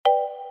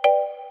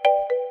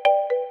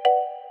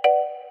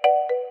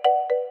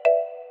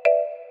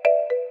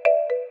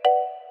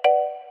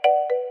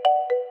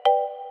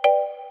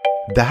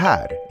Det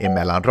här är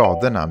Mellan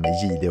raderna med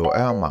Gide och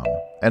Öman,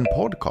 en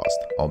podcast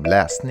om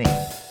läsning.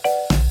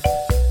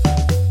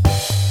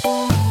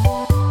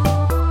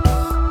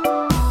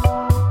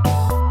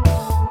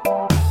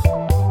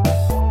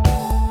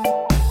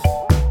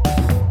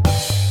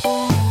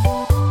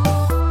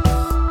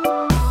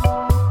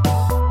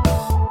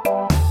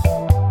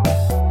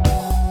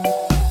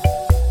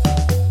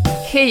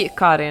 Hej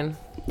Karin.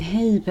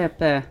 Hej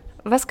Peppe.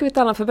 Vad ska vi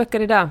tala om för böcker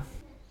idag?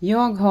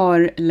 Jag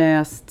har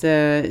läst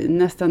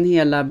nästan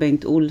hela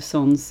Bengt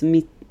Olssons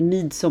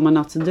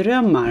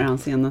Midsommarnattsdrömmar,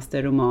 hans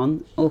senaste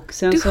roman. Och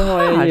sen så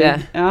har jag ju,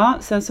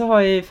 sen så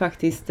har jag ju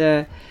faktiskt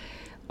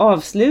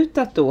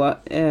avslutat då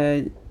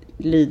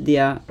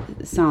Lydia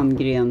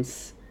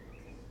Sandgrens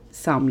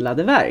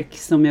samlade verk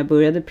som jag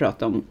började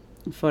prata om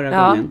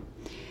förra gången.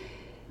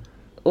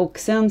 Och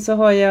sen så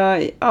har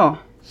jag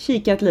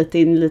kikat lite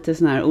in lite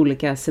såna här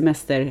olika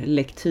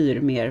semesterlektyr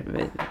mer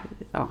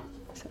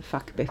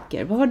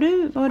fackböcker. Vad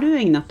har du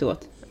ägnat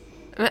åt?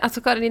 Men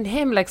alltså Karin, din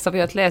hemläxa var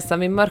att läsa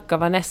Min mörka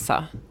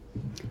Vanessa.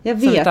 Jag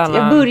vet,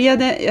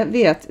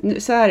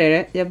 så här är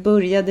det. Jag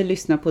började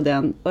lyssna på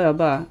den och jag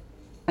bara,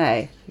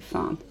 nej,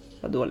 fan,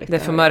 vad dåligt. Det är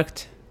för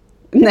mörkt.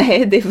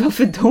 Nej, det var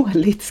för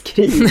dåligt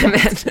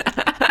skrivet.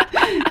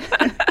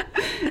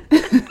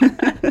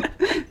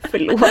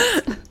 Förlåt.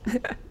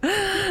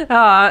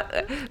 Ja,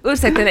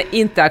 ursäkten är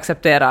inte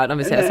accepterad om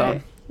vi säger så.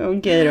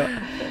 Okej då.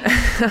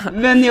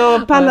 Men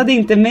jag pallade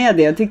inte med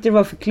det. Jag tyckte det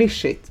var för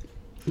klyschigt.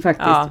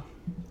 Faktiskt. Ja.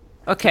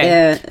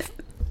 Okej.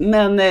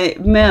 Men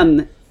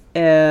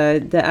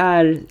det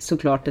är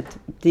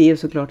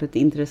såklart ett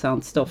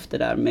intressant stoff det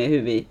där med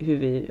hur vi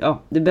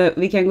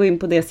vi kan gå in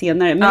på det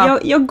senare. Men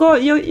jag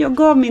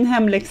gav min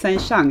hemläxa en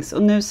chans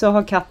och nu så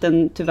har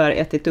katten tyvärr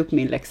ätit upp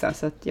min läxa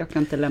så att jag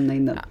kan inte lämna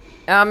in den.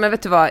 Ja, men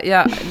vet du vad?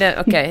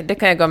 Det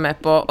kan jag gå med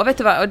på. Och vet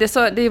du vad? Och det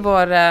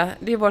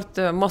är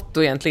vårt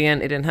motto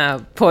egentligen i den här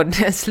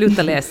podden.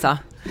 Sluta läsa.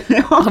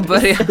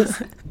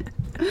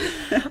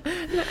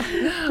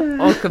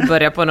 Och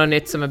börja på något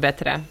nytt som är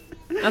bättre.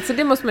 Alltså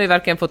det måste man ju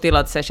verkligen få till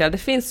att sig själv. Det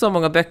finns så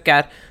många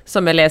böcker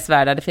som är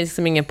läsvärda. Det finns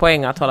liksom ingen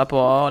poäng att hålla på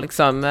och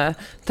liksom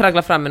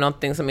traggla fram med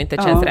någonting som inte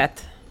känns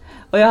rätt.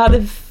 Och jag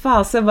hade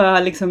fasen vad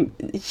jag liksom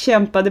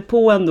kämpade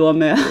på ändå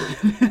med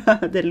jag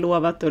hade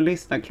lovat att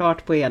lyssna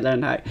klart på hela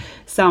den här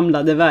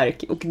samlade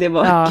verk. Och det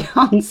var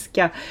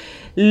ganska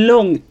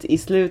långt i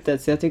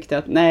slutet så jag tyckte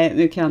att nej,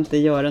 nu kan jag inte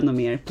göra någon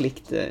mer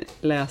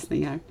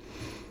pliktläsning här.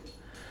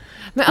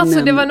 Men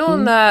alltså det var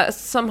någon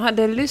som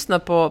hade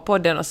lyssnat på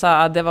podden och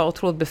sa att det var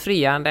otroligt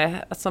befriande.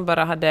 Att som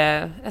bara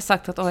hade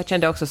sagt att jag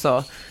kände också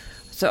så.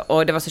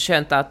 Och det var så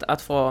skönt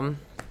att få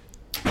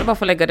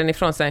lägga den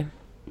ifrån sig.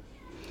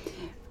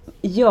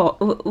 Ja,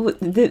 och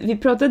vi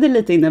pratade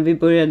lite innan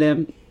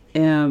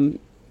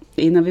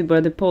vi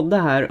började podda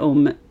här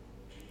om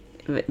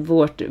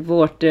vårt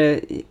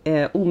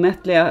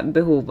omättliga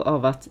behov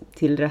av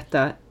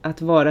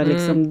att vara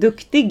liksom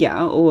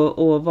duktiga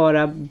och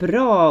vara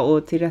bra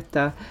och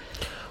tillrätta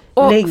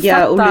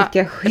lägga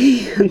olika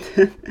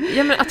skeenden.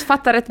 Ja, men att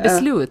fatta rätt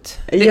beslut.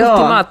 Det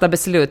ultimata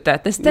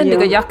beslutet. Den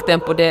ständiga jakten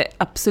på det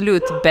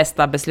absolut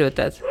bästa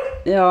beslutet.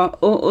 Ja,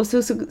 och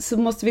så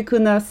måste vi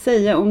kunna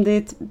säga, om det är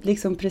ett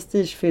liksom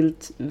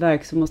prestigefyllt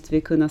verk så måste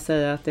vi kunna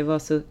säga att det var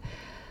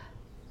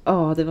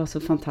så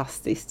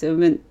fantastiskt.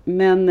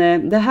 Men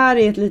det här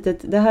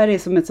är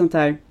som ett sånt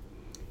här,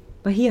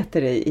 vad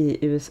heter det i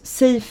USA?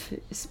 Safe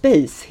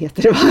space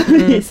heter det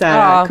i så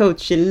här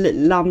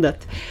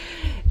coach-landet.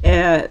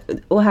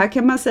 Och här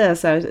kan man säga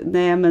så här,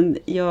 nej men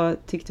jag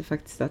tyckte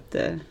faktiskt att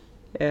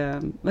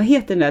vad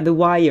heter den där? The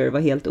Wire var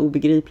helt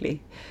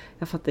obegriplig.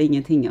 Jag fattade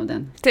ingenting av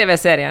den.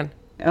 TV-serien.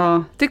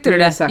 Ja. Tyckte du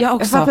det?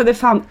 Jag fattade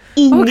fan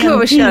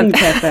ingenting,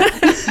 Peppe.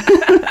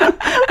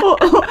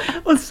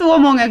 och så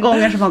många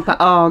gånger som man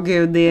bara,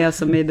 gud, det är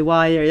som i The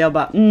Wire. Jag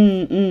bara,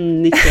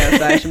 nickar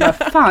så här. Så bara,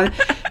 fan.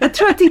 Jag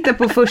tror jag tittade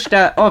på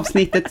första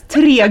avsnittet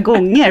 3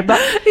 gånger. Bara,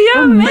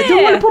 de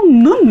håller på och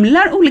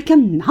mumlar olika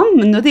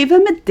namn. Och det är,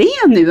 vem är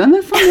det nu?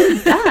 Vem fan är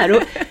det där?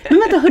 Och, men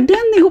vänta, hör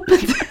den ihop?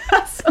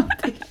 Alltså,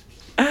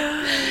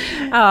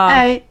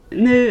 nej,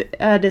 nu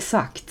är det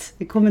sagt.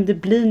 Det kommer inte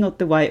bli något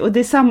The Wire. Och det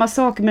är samma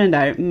sak med den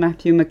där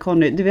Matthew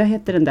McConaughey. Vad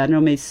heter den där när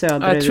de är i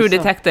södra USA? True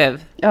Detective.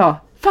 Ja,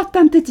 fattar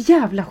inte ett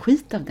jävla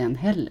skit av den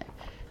heller.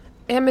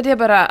 Ja, men det är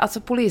bara,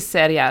 alltså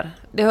polisserier.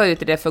 Det hör ju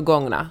till det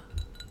förgångna.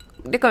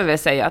 Det kan vi väl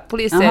säga, att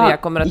polisserier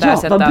kommer att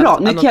ersätta. Ja, vad bra.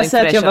 Nu kan jag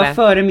säga att jag var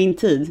före min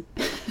tid.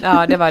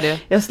 Ja, det var du.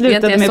 Jag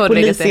slutade med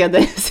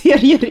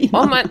polisserier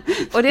innan.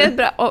 Och det är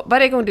bra. Och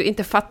varje gång du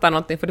inte fattar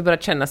någonting för du börjar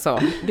känna så.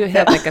 Du är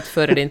helt enkelt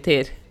före din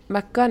tid.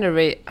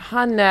 McGonaghy,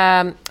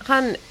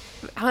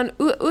 han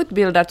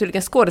utbildar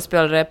tydligen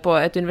skådespelare på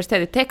ett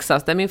universitet i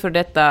Texas där min för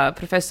detta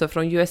professor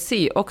från USC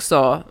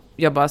också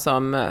jobbar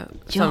som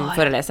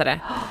föreläsare.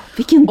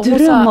 Vilken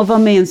dröm att vara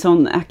med i en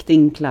sån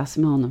acting-klass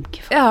med honom.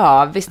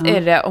 Ja, visst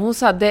är det. Och hon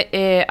sa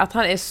att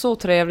han är så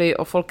trevlig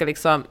och folk är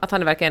liksom, att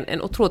han är verkligen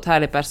en otroligt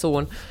härlig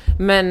person.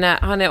 Men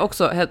han är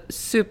också helt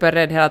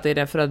superrädd hela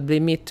tiden för att bli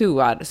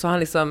metooad. Så han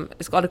liksom,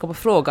 ska aldrig komma på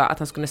fråga att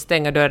han skulle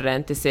stänga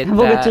dörren till sitt rum. Han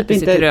vågar typ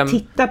inte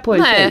titta på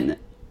en tjej.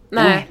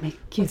 Nej,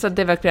 så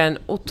det är verkligen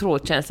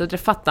otroligt känsligt. Det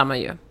fattar man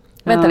ju.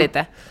 Vänta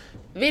lite.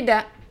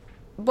 Vidde,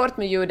 bort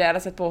med ljudet eller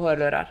sätt på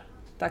hörlurar.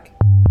 Tack.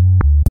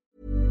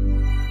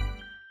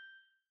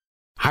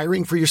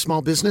 Hiring for your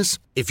small business?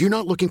 If you're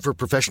not looking for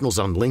professionals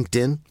on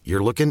LinkedIn,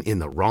 you're looking in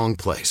the wrong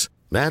place.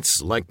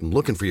 That's like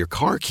looking for your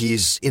car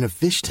keys in a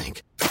fish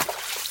tank.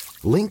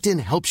 LinkedIn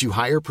helps you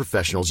hire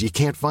professionals you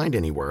can't find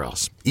anywhere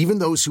else, even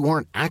those who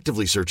aren't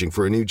actively searching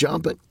for a new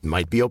job but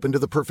might be open to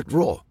the perfect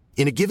role.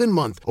 In a given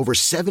month, over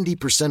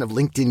 70% of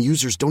LinkedIn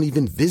users don't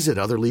even visit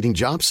other leading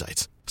job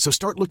sites. So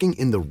start looking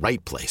in the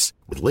right place.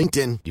 With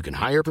LinkedIn, you can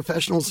hire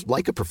professionals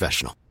like a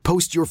professional.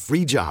 Post your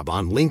free job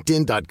on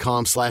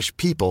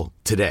linkedin.com/people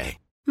today.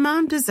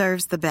 Mom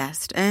deserves the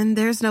best, and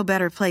there's no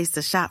better place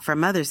to shop for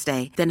Mother's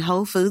Day than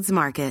Whole Foods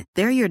Market.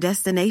 They're your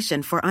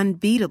destination for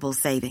unbeatable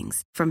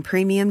savings, from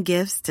premium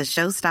gifts to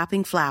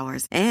show-stopping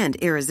flowers and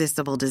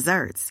irresistible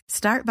desserts.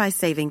 Start by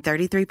saving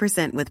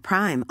 33% with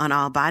Prime on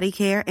all body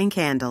care and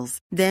candles.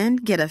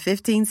 Then get a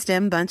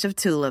 15-stem bunch of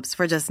tulips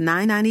for just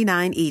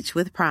 $9.99 each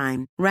with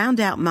Prime. Round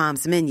out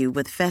Mom's menu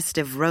with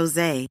festive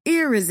rosé,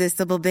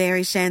 irresistible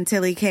berry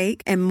chantilly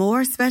cake, and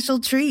more special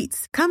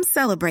treats. Come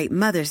celebrate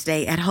Mother's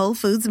Day at Whole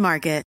Foods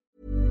Market.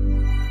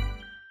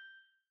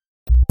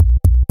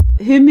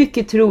 Hur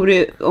mycket tror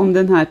du om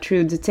den här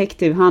True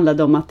Detective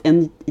handlade om att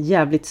en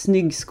jävligt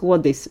snygg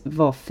skådis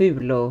var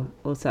ful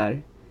och så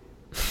här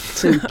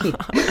sunkig?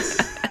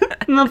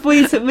 Man får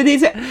ju men det är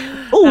så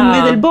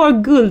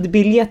omedelbar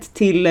guldbiljett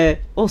till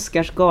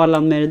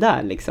Oscarsgalan med det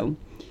där liksom.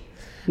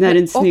 När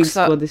en snygg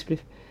skådis blir...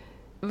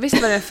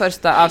 Visst var det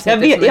första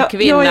avsnittet som en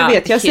kvinna jag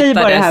vet. Jag säger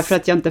bara det här hittades... för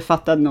att jag inte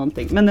fattade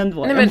någonting. Men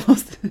ändå,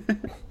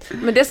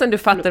 Men det som du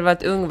fattade var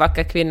att ung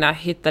vacker kvinna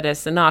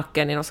hittades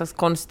naken i någon slags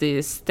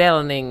konstig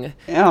ställning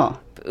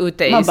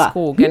ute i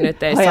skogen,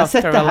 ute i South Carolina. Har jag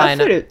sett det här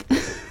förut?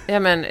 Ja,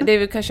 men det är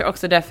ju kanske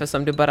också därför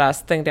som du bara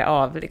stängde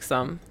av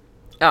liksom.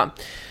 Ja.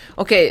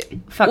 Okej,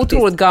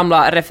 otroligt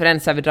gamla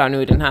referenser vi drar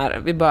nu i den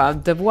här. Vi bara,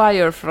 The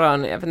Wire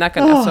från...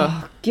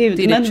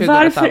 Gud, men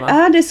varför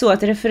är det så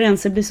att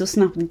referenser blir så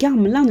snabbt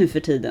gamla nu för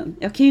tiden?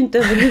 Jag kan ju inte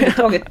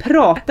överhuvudtaget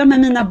prata med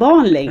mina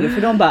barn längre,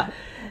 för de bara,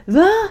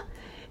 va?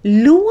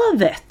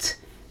 Lovet?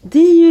 Det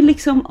är ju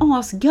liksom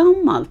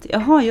asgammalt.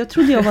 Jaha, jag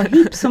trodde jag var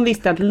hipp som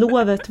visste att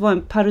Lovet var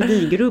en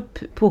parodigrupp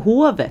på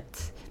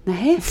Hovet.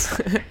 Nej.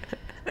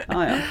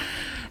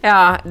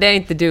 Ja, det är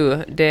inte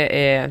du,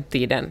 det är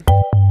tiden.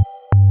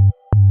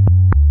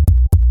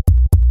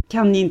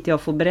 Kan inte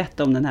jag få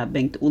berätta om den här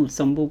Bengt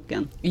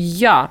Olsson-boken?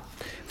 Ja.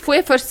 Får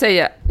jag först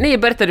säga... Nej,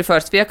 berättar du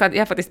först, för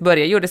jag faktiskt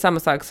började. Jag gjorde samma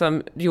sak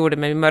som gjorde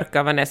med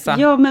Mörka Vanessa.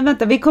 Ja, men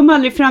vänta, vi kom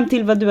aldrig fram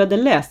till vad du hade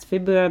läst. Vi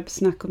började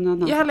snacka om något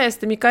annat. Jag har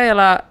läst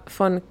Mikaela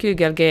von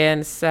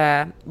Kygelgens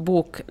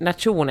bok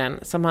Nationen,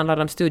 som handlar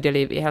om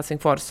studieliv i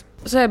Helsingfors.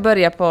 Så jag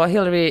började på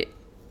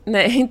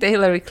inte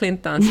Hillary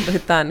Clintons,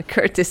 utan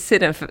Curtis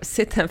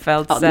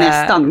Sittenfelds...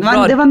 nästan.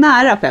 Det var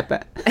nära,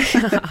 Peppe.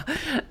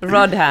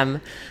 Rodham,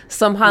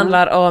 som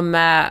handlar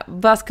om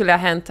vad skulle ha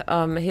hänt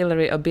om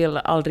Hillary och Bill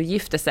aldrig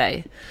gifte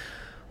sig.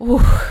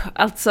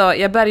 Alltså,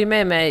 jag bär ju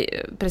med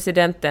mig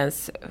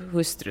presidentens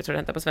hustru, tror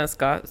jag inte på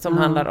svenska, som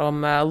handlar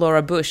om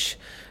Laura Bush.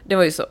 Det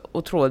var ju så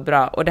otroligt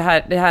bra. Och det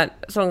här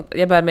så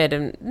jag bär med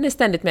den är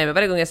ständigt med mig.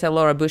 Varje gång jag ser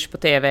Laura Bush på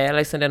TV, eller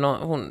liksom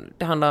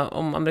det handlar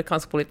om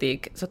amerikansk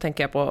politik, så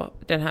tänker jag på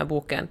den här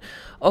boken.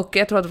 Och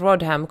jag tror att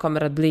Rodham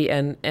kommer att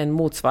bli en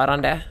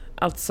motsvarande.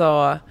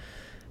 Alltså...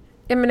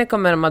 Ja, men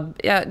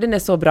den är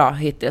så bra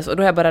hittills, och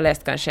då har jag bara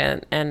läst kanske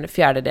en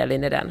fjärdedel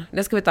in i den.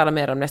 Det ska vi tala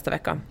mer om nästa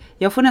vecka.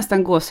 Jag får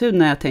nästan gåshud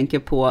när jag tänker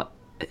på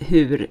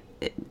hur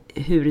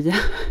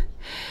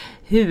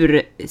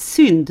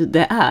synd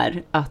det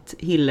är att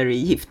Hillary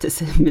gifte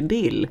sig med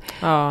Bill.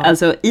 Ja.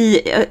 Alltså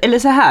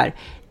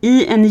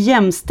i en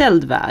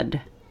jämställd värld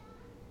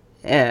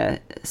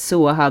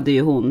så hade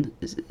ju hon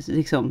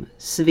liksom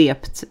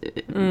svept,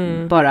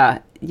 bara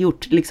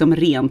gjort liksom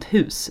rent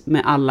hus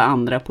med alla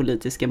andra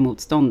politiska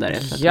motståndare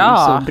för att hon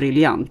är så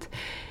briljant.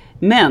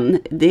 Men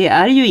det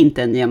är ju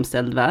inte en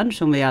jämställd värld,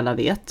 som vi alla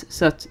vet.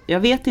 Så att jag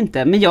vet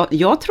inte, men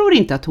jag tror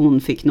inte att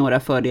hon fick några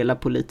fördelar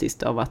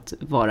politiskt av att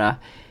vara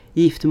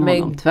gift med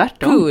honom.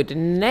 Tvärtom. Gud,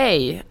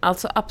 nej.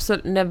 Alltså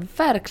absolut, nej,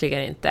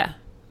 verkligen inte.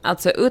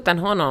 Alltså utan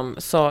honom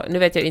så, nu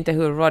vet jag inte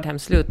hur Rodham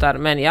slutar,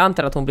 men jag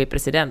antar att hon blir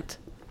president.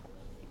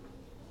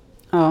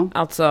 Ja.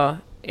 Alltså,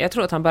 jag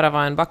tror att han bara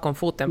var en bakom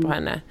foten på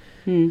henne.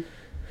 Mm.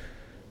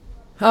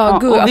 Ja,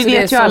 gud, och vi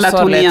vet ju alla att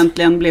hon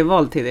egentligen blev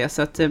vald till det,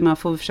 så att man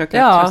får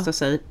försöka trösta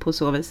sig på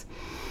så vis.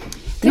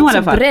 Tänk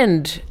så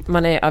bränd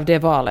man är av det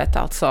valet,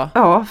 alltså.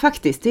 Ja,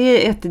 faktiskt.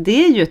 Det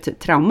är ju ett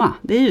trauma,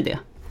 det är ju det.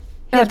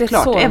 Helt det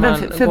klart. Så även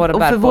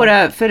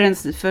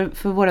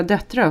för våra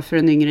döttrar och för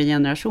den yngre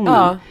generationen.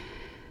 Ja.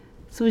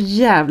 Så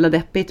jävla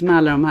deppigt med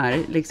alla de här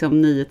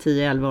liksom 9,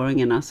 10,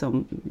 11-åringarna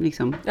som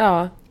liksom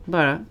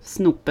bara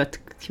snopet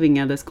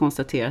tvingades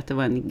konstatera att det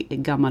var en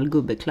gammal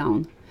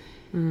gubbeclown.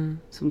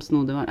 Som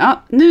snodde var.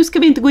 Ja, nu ska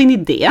vi inte gå in i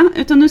det,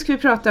 utan nu ska vi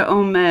prata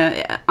om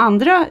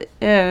andra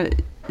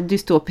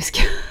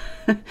dystopiska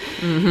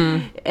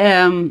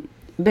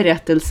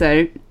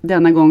berättelser,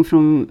 denna gång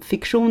från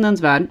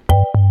fiktionens värld.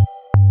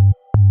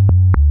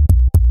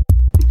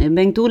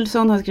 Bengt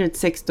Olsson har skrivit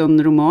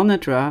 16 romaner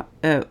tror jag,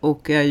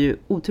 och är ju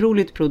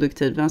otroligt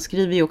produktiv. Han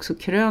skriver ju också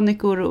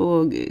krönikor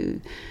och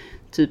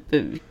typ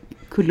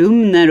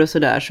kolumner och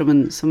sådär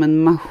som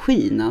en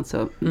maskin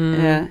alltså.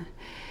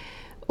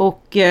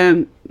 Och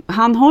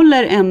han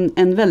håller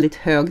en väldigt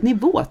hög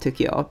nivå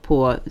tycker jag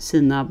på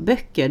sina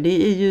böcker.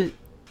 Det är ju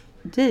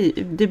det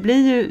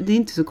är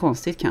inte så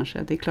konstigt kanske.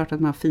 Det är klart att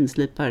man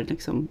finslipar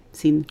liksom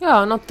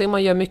någonting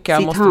man gör mycket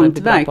sitt måste man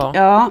bli bra på.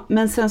 Ja,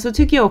 men sen så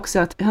tycker jag också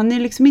att han är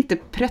liksom inte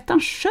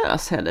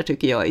pretentiös heller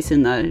tycker jag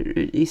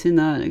i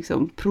sina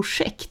liksom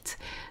projekt.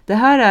 Det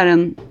här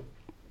är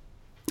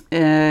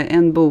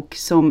en bok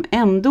som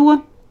ändå,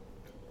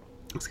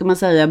 ska man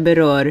säga,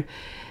 berör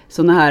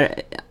såna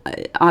här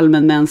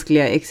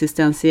allmänmänskliga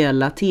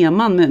existentiella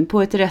teman, men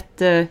på ett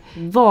rätt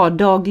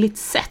vardagligt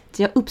sätt.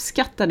 Jag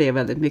uppskattar det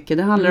väldigt mycket.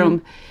 Det handlar om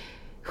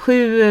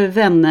 7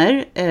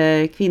 vänner,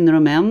 kvinnor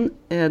och män.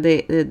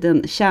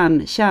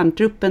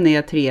 Kärntruppen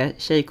är 3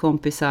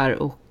 tjejkompisar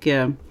och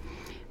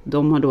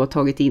de har då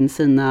tagit in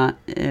sina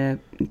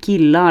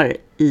killar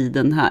i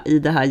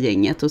det här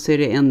gänget. Och så är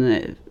det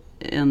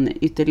en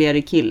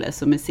ytterligare kille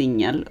som är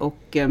singel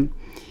och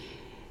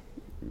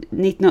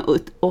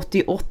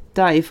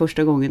 1988 är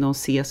första gången de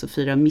ses och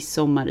firar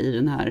midsommar i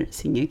den här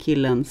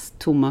singelkillens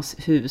Thomas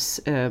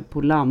hus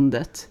på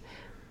landet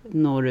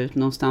norrut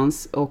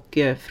någonstans, och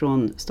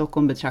från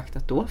Stockholm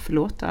betraktat då,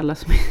 förlåt alla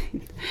som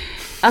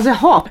alltså jag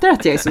hatar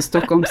att jag är så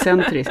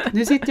Stockholmscentrisk.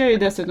 Nu sitter jag ju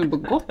dessutom på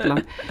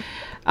Gotland.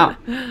 Ja.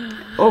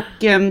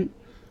 Och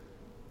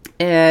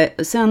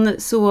sen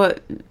så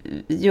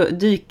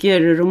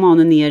dyker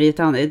romanen ner i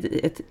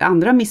ett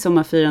andra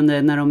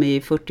midsommarfirande när de är i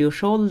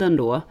 40-årsåldern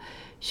då,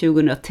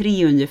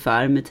 2003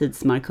 ungefär, med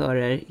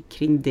tidsmarkörer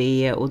kring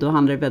det, och då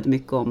handlar det väldigt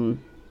mycket om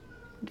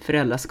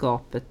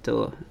föräldraskapet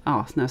och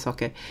såna här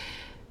saker.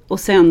 Och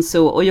sen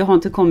så, och jag har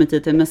inte kommit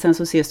dit, men sen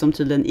så ses de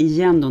tydligen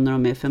igen då när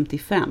de är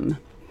 55.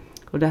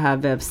 Och det här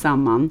vävs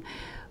samman.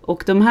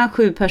 Och de här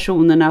 7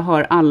 personerna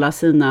har alla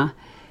sina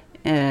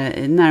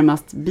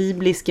närmast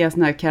bibliska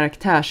såna här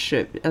karaktärs,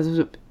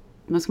 alltså,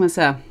 vad ska man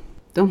säga,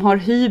 de har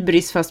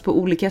hybris fast på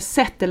olika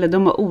sätt, eller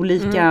de har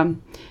olika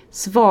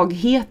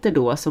svagheter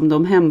då som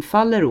de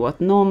hemfaller åt.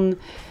 Någon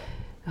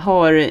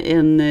har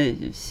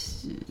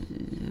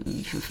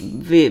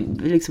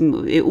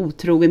liksom är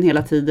otrogen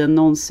hela tiden,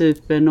 någon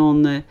super,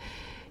 någon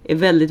är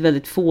väldigt,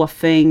 väldigt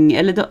fåfäng,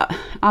 eller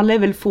alla är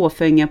väl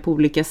fåfänga på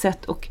olika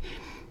sätt. Och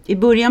i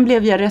början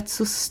blev jag rätt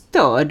så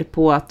störd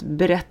på att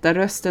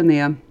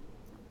berättarrösten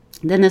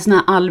den är sån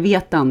här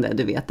allvetande,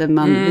 du vet,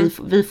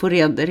 vi får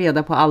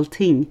reda på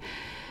allting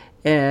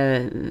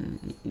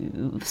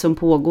som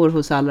pågår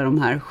hos alla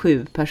de här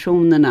 7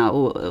 personerna,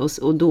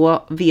 och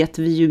då vet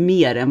vi ju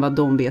mer än vad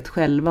de vet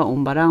själva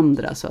om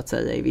varandra så att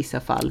säga i vissa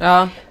fall.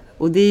 Ja.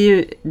 Och det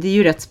är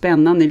ju rätt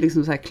spännande,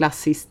 liksom så här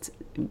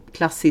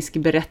klassisk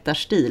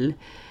berättarstil.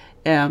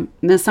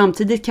 Men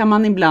samtidigt kan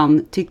man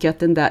ibland tycka att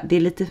det är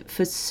lite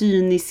för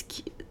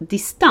cynisk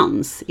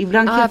distans.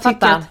 Ibland kan jag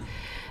tycka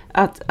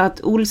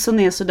att Olsson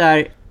är så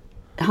där,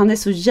 han är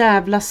så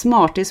jävla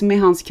smart. Det är som i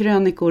hans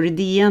krönikor i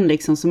DN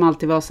liksom, som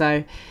alltid var så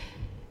här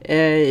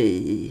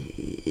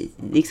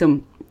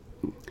liksom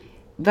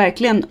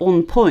verkligen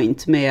on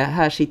point med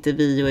här sitter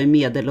vi och är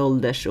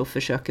medelålders och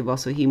försöker vara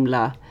så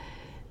himla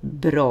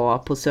bra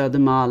på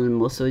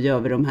Södermalm, och så gör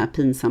vi de här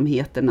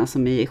pinsamheterna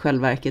som i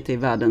självverket är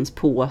världens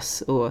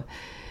pås,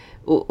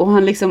 och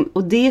han liksom,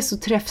 och det är så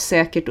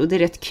träffsäkert, och det är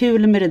rätt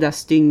kul med det där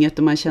stynget,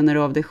 och man känner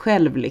av det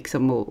själv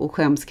liksom, och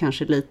skäms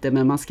kanske lite,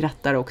 men man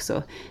skrattar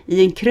också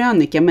i en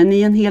krönika. Men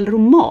i en hel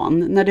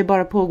roman, när det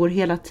bara pågår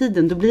hela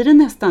tiden, då blir det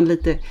nästan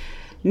lite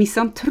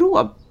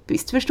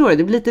misantropiskt, förstår du?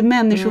 Det blir lite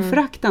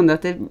människoföraktande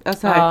att det,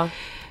 alltså här,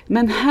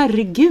 men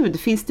herregud,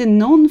 finns det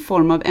någon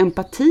form av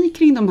empati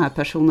kring de här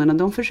personerna?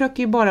 De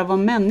försöker ju bara vara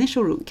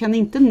människor. Kan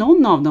inte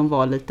någon av dem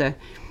vara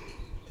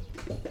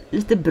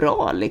lite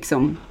bra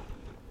liksom?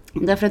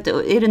 Därför att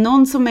är det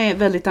någon som är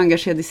väldigt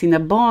engagerad i sina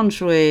barn,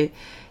 så är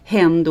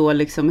hen då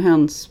liksom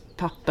höns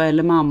pappa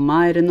eller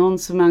mamma. Är det någon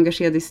som är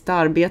engagerad i sitt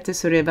arbete,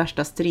 så är det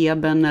värsta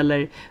streben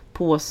eller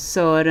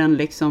påsören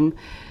liksom.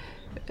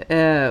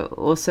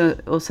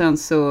 Och sen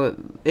så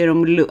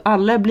är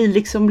alla blir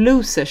liksom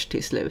losers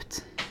till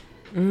slut.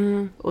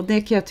 Och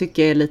det kan jag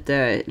tycka är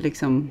lite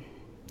liksom,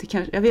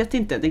 jag vet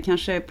inte, det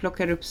kanske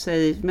plockar upp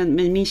sig, men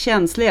min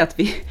känsla är att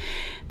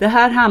det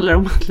här handlar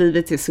om att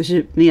livet är så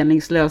djupt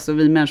meningslöst, och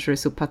vi människor är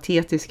så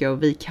patetiska,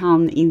 och vi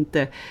kan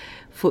inte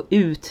få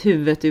ut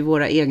huvudet ur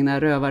våra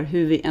egna rövar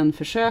hur vi än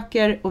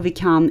försöker, och vi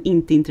kan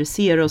inte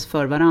intressera oss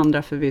för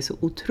varandra för vi är så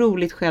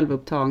otroligt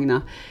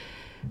självupptagna,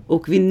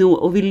 och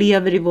vi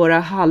lever i våra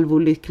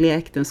halvolyckliga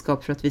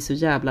äktenskap för att vi är så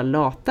jävla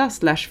lata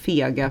 /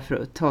 fega för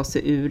att ta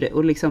sig ur det,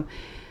 och liksom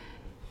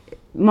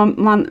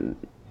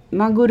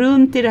man går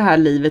runt i det här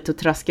livet och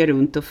traskar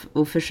runt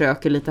och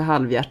försöker lite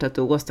halvhjärtat att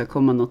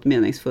åstadkomma något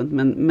meningsfullt,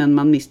 men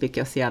man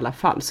misslyckas i alla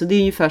fall. Så det är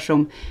ungefär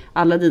som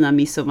alla dina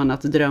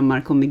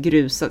midsommarnattsdrömmar kommer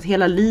grusas.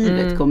 Hela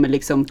livet kommer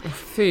liksom...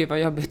 Fy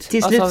vad jobbigt.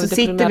 Till slut så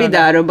sitter vi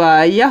där och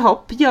bara,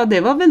 ja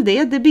det var väl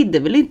det bidde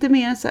väl inte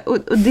mer.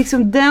 Och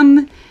liksom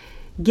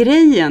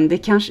grejen,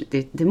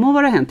 det må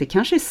vara hänt, det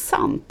kanske är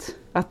sant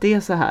att det är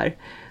så här.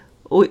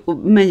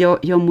 Men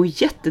jag mår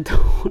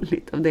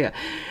jättedåligt av det.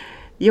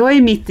 Jag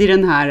är mitt i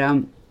den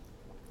här,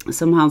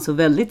 som han så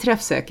väldigt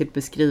träffsäkert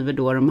beskriver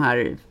då, de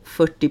här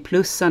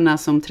 40-plussarna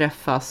som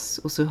träffas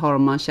och så har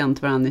man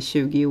känt varandra i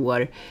 20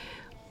 år.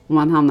 Och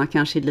man hamnar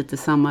kanske i lite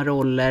samma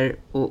roller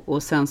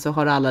och sen så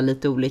har alla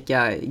lite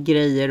olika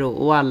grejer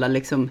och alla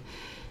liksom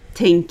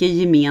tänker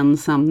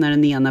gemensamt när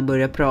den ena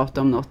börjar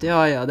prata om något.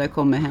 Ja, där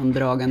kommer hen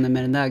dragande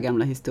med den där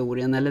gamla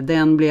historien. Eller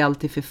den blir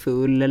alltid för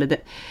full. Eller det,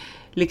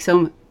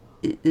 liksom,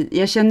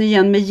 jag känner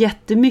igen mig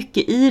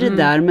jättemycket i det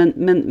där.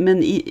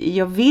 Men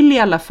jag vill i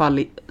alla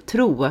fall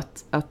tro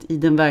att i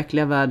den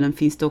verkliga världen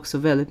finns det också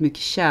väldigt mycket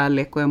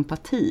kärlek och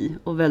empati.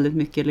 Och väldigt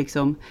mycket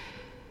liksom...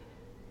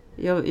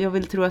 Jag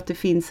vill tro att det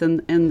finns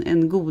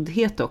en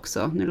godhet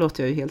också. Nu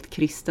låter jag ju helt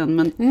kristen,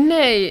 men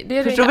nej, det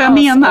är förstår vad jag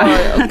menar.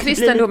 Och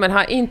kristendomen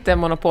har inte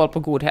monopol på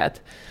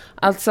godhet.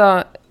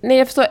 Alltså, nej,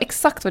 jag förstår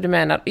exakt vad du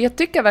menar. Jag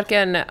tycker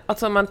verkligen,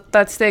 alltså om man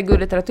tar ett steg ur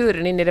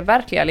litteraturen in i det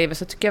verkliga livet,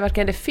 så tycker jag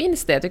verkligen det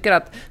finns det. Jag tycker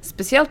att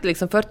speciellt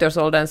liksom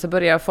 40-årsåldern så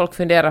börjar folk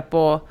fundera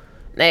på,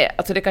 nej,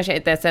 alltså det kanske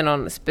inte ens är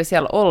någon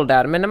speciell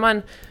ålder, men när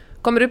man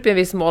kommer upp i en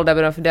viss ålder och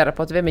börjar fundera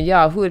på att vem är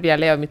jag, hur vill jag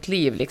leva mitt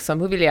liv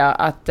liksom, hur vill jag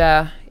att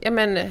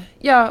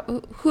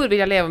hur vill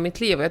jag leva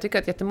mitt liv? Och jag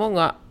tycker att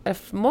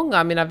många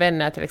av mina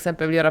vänner till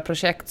exempel vill göra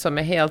projekt som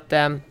är helt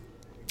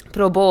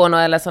pro bono,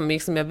 eller som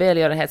liksom är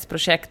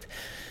välgörenhetsprojekt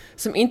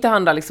som inte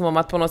handlar liksom om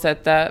att på något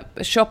sätt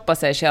shoppa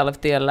sig själv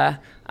till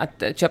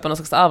att köpa någon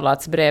slags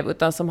avlatsbrev,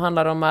 utan som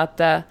handlar om att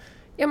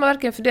man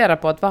verkligen funderar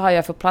på att vad har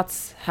jag för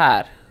plats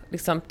här?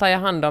 Liksom, tar jag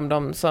hand om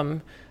dem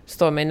som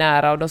står mig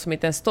nära och de som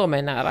inte ens står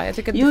mig nära. Jag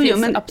tycker att det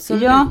finns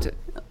absolut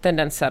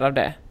tendenser av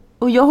det.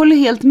 Och jag håller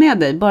helt med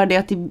dig. Bara det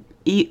att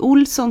i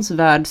Olssons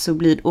värld så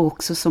blir det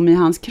också som i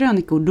hans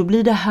krönikor, då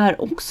blir det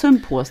här också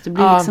en pås. Det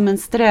blir liksom en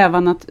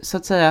strävan att så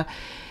att säga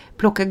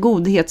plocka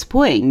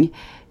godhetspoäng.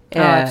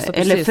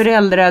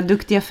 Eller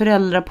duktiga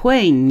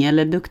föräldrapoäng.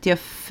 Eller duktiga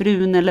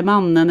frun eller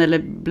mannen eller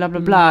bla bla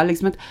bla.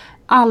 Liksom att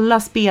alla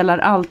spelar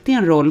alltid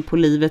en roll på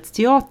livets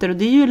teater, och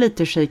det är ju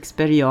lite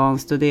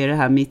shakespearianskt, och det är det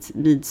här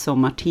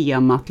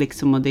midsommartemat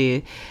liksom, och det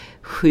är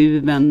 7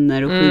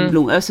 vänner och 7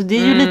 blommor. Alltså det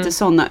är ju lite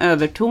sådana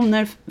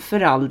övertoner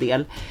för all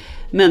del.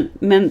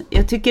 Men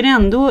jag tycker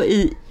ändå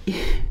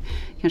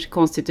kanske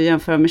konstigt att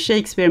jämföra med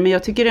Shakespeare, men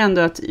jag tycker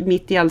ändå att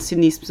mitt i all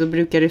cynism så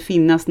brukar det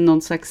finnas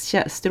någon slags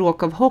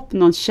stråk av hopp,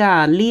 någon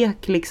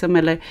kärlek liksom,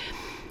 eller...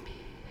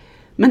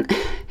 Men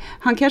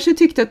han kanske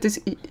tyckte att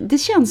det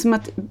känns som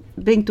att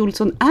Bengt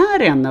Olsson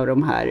är en av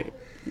de här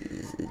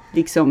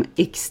liksom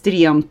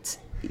extremt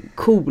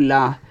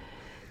coola,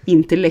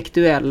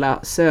 intellektuella,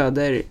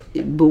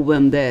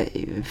 söderboende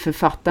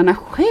författarna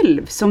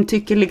själv, som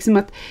tycker liksom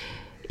att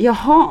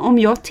jaha, om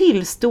jag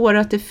tillstår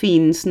att det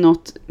finns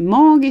något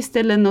magiskt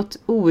eller något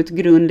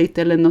outgrundligt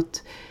eller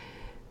något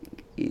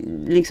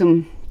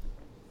liksom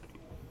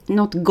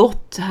något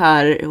gott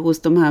här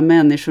hos de här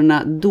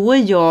människorna, då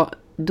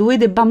är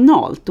det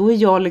banalt. Då är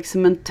jag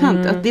liksom en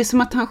tönt. Att det är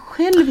som att han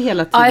själv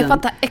hela tiden... Ja, jag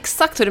fattar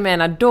exakt vad du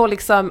menar. Då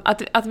liksom,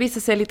 att visa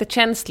sig lite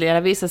känslig,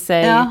 eller visa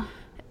sig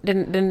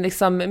den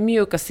liksom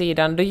mjuka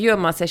sidan, då gör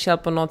man sig själv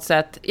på något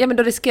sätt. Ja, men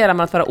då riskerar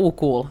man att vara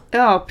ocool.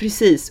 Ja,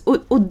 precis.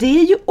 Och det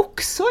är ju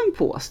också en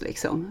pås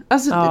liksom.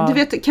 Alltså, du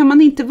vet, kan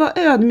man inte vara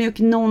ödmjuk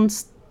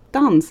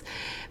någonstans?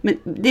 Men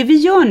det vi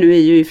gör nu är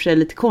ju i och för sig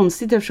lite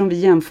konstigt, eftersom vi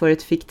jämför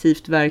ett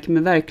fiktivt verk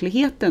med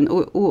verkligheten.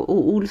 Och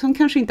Olsson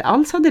kanske inte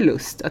alls hade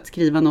lust att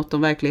skriva något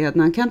om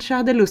verkligheten. Han kanske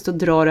hade lust att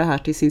dra det här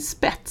till sin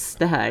spets.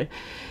 Det här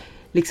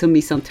liksom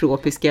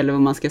misantropiska, eller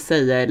vad man ska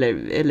säga.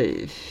 Eller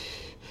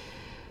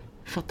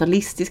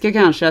fatalistiska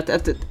kanske.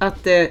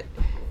 Att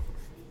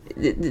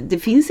det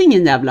finns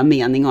ingen jävla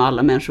mening, och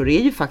alla människor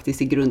är ju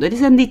faktiskt i grunden.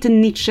 Det är lite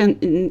Nietzsche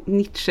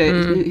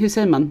hur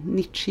säger man?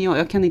 Nietzsche,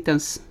 jag kan inte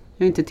ens...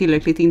 Jag är inte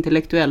tillräckligt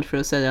intellektuell för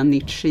att säga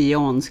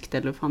Nietzscheanskt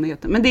eller vad fan det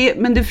heter.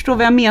 Men du förstår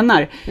vad jag menar.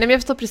 Nej, men jag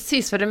förstår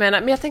precis vad du menar.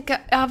 Men jag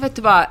tänker, vet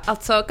du vad,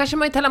 alltså kanske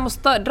man inte heller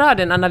måste dra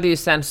den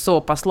analysen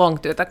så pass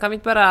långt, utan kan vi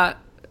inte bara...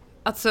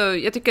 Alltså,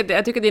 jag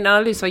tycker din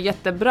analys var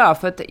jättebra,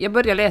 för att jag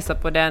började läsa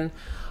på den,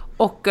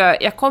 och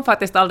jag kom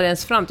faktiskt aldrig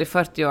ens fram till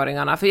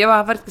 40-åringarna, för jag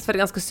var faktiskt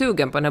ganska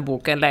sugen på den här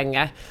boken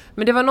länge.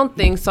 Men det var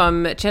någonting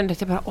som kände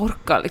att jag bara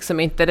orkar liksom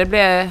inte. Det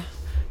blev...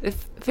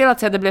 Fel att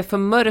säga att det blev för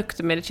mörkt,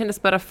 men det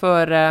kändes bara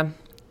för...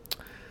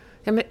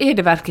 Ja, men är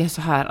det verkligen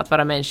så här att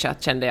vara människa,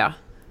 kände jag?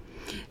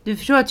 Du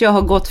förstår att jag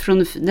har gått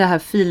från det här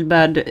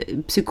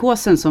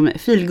feelgood-psykosen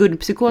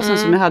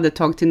som jag hade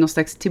tagit till någon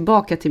slags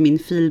tillbaka till min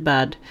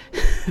feelbad,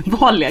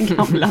 vanliga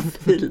gamla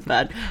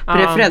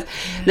feelbad-preferens.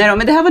 Nej,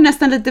 men det här var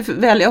nästan lite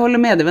väl, jag håller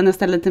med, det var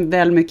nästan lite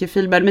väl mycket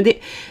feelbad. Men det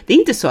är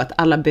inte så att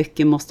alla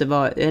böcker måste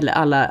vara, eller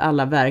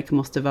alla verk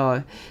måste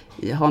vara,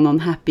 ha någon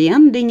happy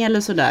ending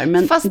eller sådär.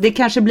 Men fast det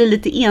kanske blir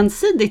lite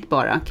ensidigt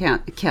bara, kan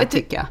jag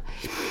tycka.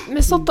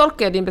 Men så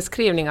tolkar jag din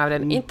beskrivning av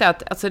den. Inte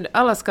att, alltså,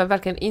 alla ska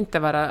verkligen inte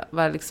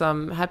vara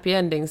liksom happy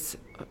endings.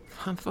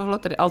 Han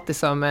låter det alltid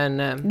som en...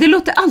 Det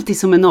låter alltid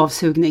som en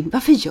avsugning.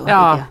 Varför gör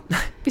det?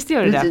 Visst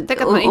gör det.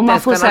 Tänk att man inte man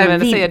får kan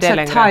använda sig av det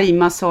längre.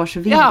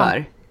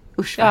 Thai-massage-vibbar.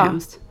 Usch vad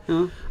hemskt.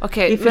 Ja.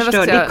 Okej, det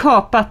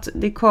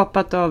är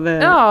kapat av...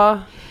 Ja,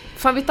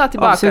 fan vi tar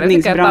tillbaka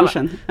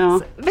avsugningsbranschen.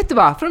 Ja. Vet du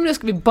vad, från nu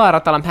ska vi bara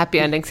tala om happy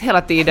endings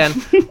hela tiden.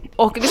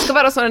 Och vi ska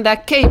vara sån där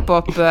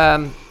K-pop...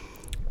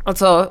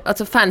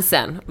 Alltså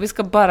fansen. Vi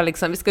ska bara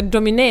vi ska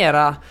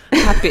dominera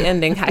happy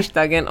ending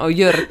hashtaggen och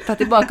ta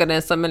tillbaka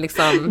den som en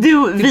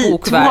till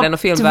bokvärlden och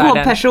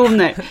filmvärlden. 2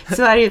 personer.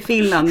 Sverige,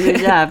 Finland, nu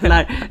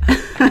jävlar.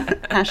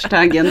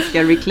 Hashtaggen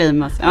ska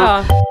reclaimas.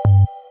 Ja.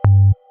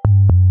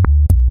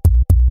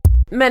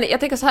 Men jag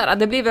tänker så här att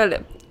det blir väl...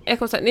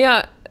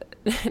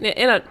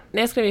 När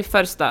jag skrev min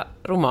första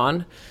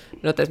roman,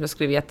 det låter som jag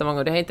skrev jättemånga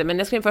och det har inte, men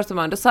när jag skrev min första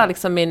roman, då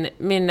sa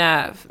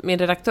min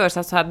redaktör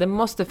så här, det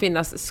måste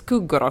finnas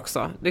skuggor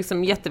också. Det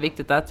är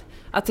jätteviktigt att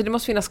det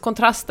måste finnas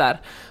kontraster.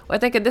 Och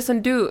jag tänker att det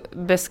som du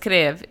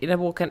beskrev i den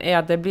boken är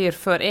att det blir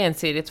för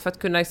ensidigt. För att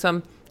kunna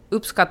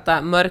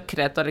uppskatta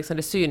mörkret och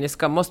det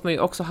cyniska måste man ju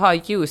också ha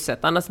ljuset.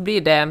 Annars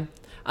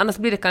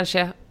blir det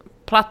kanske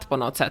platt på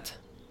något sätt.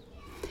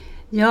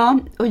 Ja,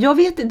 och jag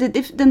vet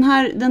den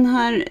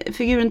här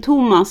figuren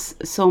Thomas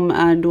som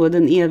är då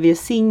den evige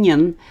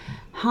singeln,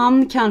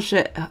 han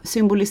kanske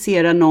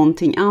symboliserar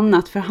någonting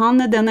annat, för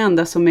han är den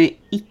enda som är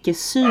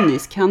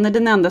icke-cynisk. Han är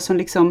den enda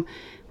som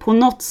på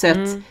något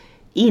sätt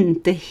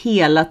inte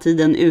hela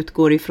tiden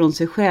utgår ifrån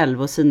sig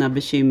själv och sina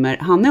bekymmer.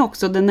 Han är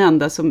också den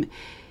enda som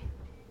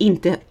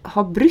inte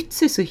har brytt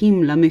sig så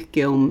himla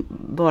mycket om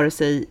vare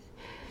sig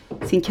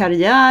sin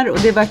karriär, och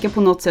det verkar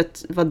på något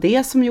sätt vara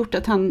det som gjort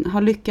att han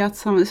har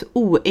lyckats. Han är så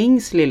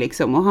oängslig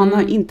och han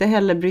har inte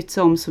heller brytt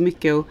sig om så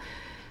mycket att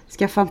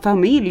skaffa en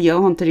familj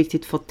och har inte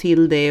riktigt fått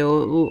till det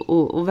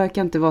och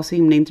verkar inte vara så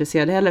himla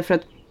intresserad heller, för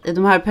att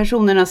de här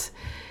personernas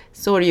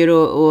sorger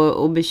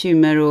och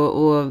bekymmer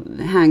och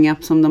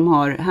hang-up som de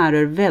har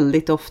härrör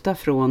väldigt ofta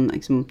från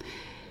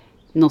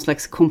någon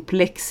slags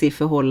komplex i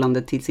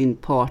förhållande till sin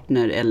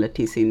partner eller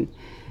till sin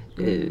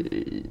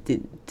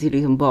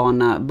till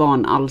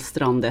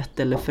barnalstrandet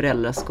eller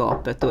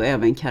föräldraskapet och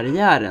även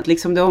karriären.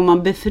 Om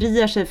man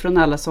befriar sig från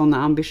alla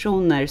sådana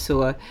ambitioner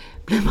så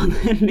blir man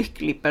en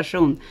lycklig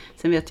person.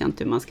 Sen vet jag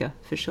inte hur man ska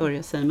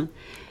försörja sig. Men,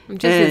 det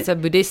känns lite så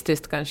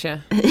buddhistiskt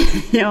kanske.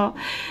 Ja,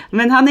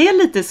 men han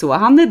är lite så.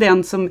 Han är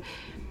den som...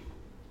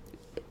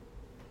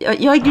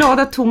 Jag är glad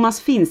att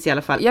Thomas finns i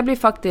alla fall. Jag blir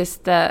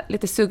faktiskt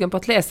lite sugen på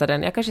att läsa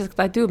den. Jag kanske ska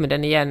ta itu med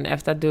den igen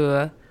efter att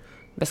du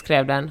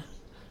beskrev den.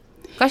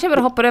 Kanske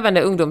bara hoppar över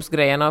den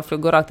ungdomsgrejerna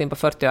och går rakt in på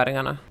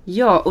 40-åringarna.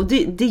 Ja, och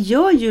det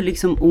gör ju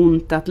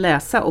ont att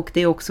läsa, och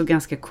det är också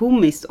ganska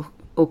komiskt.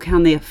 Och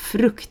han är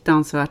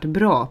fruktansvärt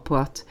bra på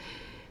att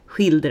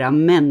skildra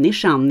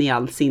människan i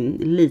all sin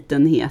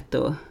litenhet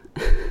och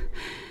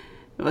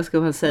vad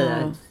ska man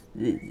säga?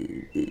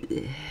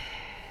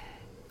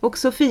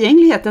 Också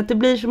förgänglighet, att det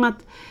blir som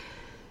att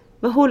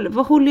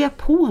vad håller jag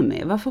på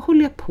med? Varför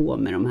håller jag på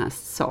med de här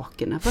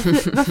sakerna?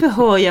 Varför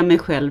hör jag mig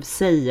själv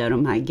säga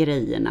de här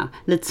grejerna?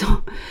 Lite så.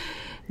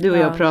 Du och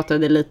jag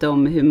pratade lite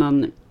om hur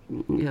man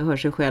hör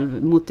sig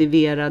själv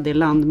motivera det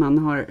land man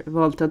har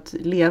valt att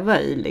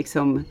leva i.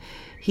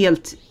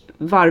 Helt,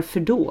 varför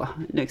då?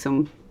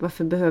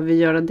 Varför behöver vi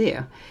göra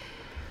det?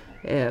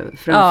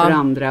 Framför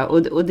andra.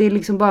 Och det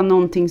är bara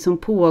någonting som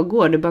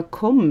pågår. Det bara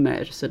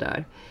kommer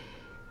sådär.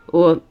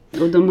 Och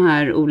de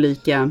här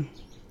olika...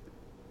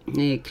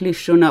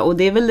 klyschorna, och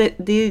det är väl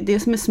det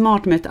som är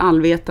smart med ett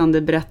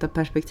allvetande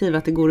berättarperspektiv,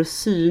 att det går att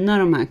syna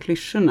de här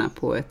klyschorna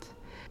på ett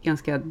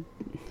ganska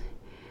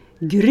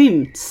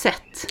grymt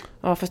sätt.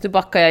 Ja, fast nu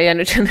backar jag igen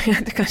och känner jag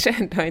att du kanske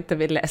ändå inte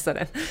vill läsa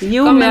den.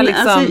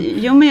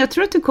 Men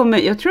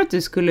jag tror att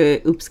du skulle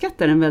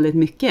uppskatta den väldigt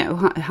mycket, och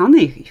han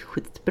är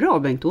skitbra,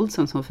 Bengt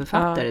Olsson, som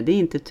författare. Det är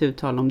inte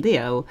tutal om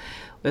det, och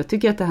jag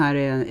tycker att det här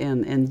är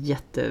en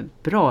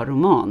jättebra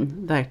roman,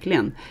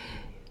 verkligen.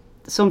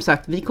 Som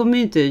sagt,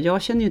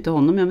 jag känner ju inte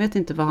honom, jag vet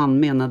inte vad han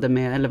menade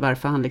med, eller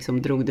varför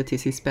han drog det till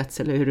sin spets,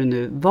 eller hur det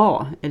nu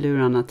var, eller hur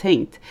han har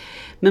tänkt.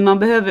 Men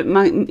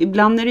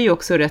ibland är det ju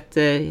också rätt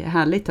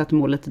härligt att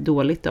må lite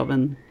dåligt av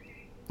en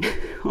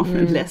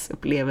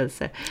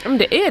läsupplevelse. Men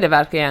det är det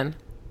verkligen.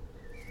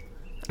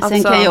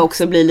 Sen kan jag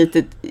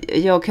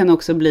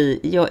också bli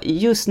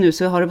just nu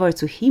så har det varit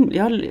så himla,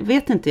 jag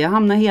vet inte, jag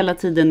hamnar hela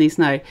tiden i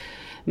sån här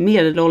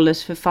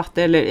medelålders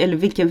författare, eller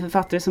vilken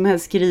författare som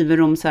helst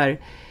skriver om så här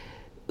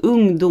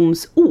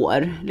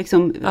ungdomsår,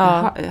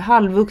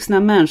 halvvuxna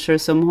människor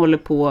som håller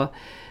på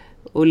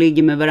och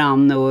ligger med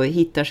varann och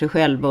hittar sig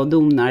själva och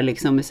donar i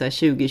så här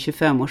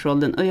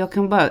 20-25-årsåldern, och jag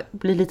kan bara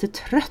bli lite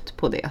trött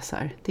på det så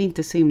här. Det är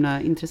inte så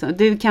himla intressant.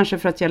 Det är kanske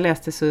för att jag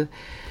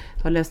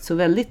har läst så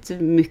väldigt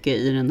mycket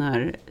i den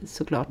här,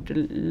 såklart,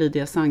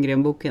 Lydia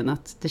Sandgren-boken,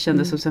 att det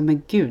kändes som så här,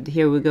 men gud,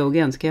 here we go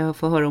again, ska jag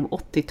få höra om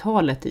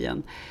 80-talet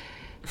igen?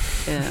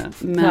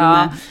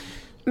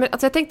 Men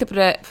jag tänkte på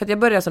det, för att jag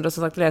började som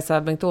sagt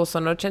läsa Bengt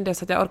Olsson, och kände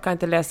att jag orkar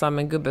inte läsa om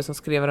en gubbe som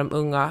skriver om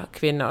unga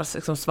kvinnors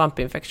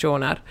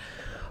svampinfektioner.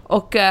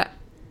 Och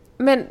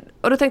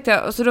då tänkte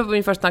jag, och så då var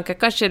min första tanke,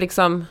 kanske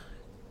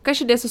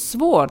det är så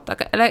svårt,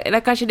 eller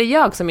kanske det är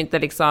jag som inte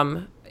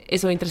är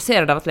så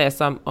intresserad av att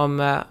läsa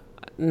om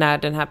när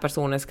den här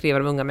personen skriver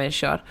om unga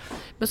människor.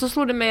 Men så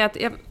slog det mig att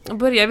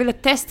jag ville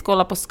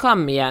testkolla på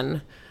Skam igen,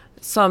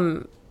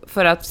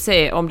 för att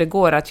se om det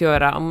går att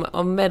göra,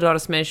 om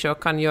medelålders människor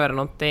kan göra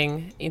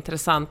någonting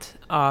intressant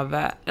av,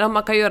 eller om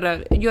man kan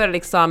göra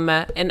liksom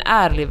en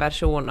ärlig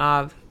version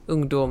av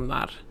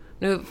ungdomar.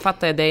 Nu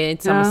fattar jag, det är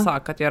inte samma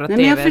sak att göra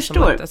TV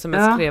som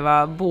att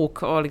skriva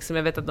bok, och liksom,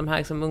 jag vet att de här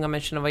liksom, unga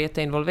människorna var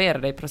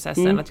jätteinvolverade i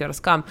processen att göra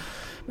Skam.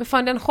 Men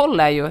fan, den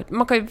håller ju.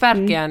 Man kan ju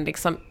verkligen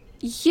liksom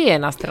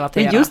genast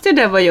relatera. Men just det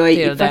där var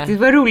jag faktiskt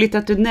var roligt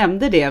att du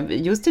nämnde det.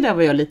 Just det där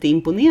var jag lite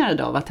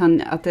imponerad av, att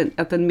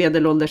en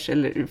medelålders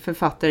eller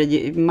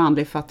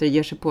manlig författare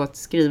ger sig på att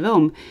skriva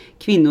om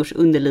kvinnors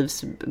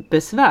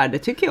underlivsbesvär. Det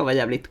tycker jag var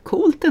jävligt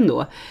coolt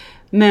ändå.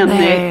 Men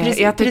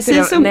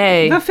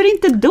varför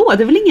inte då?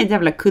 Det är väl ingen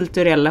jävla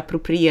kulturell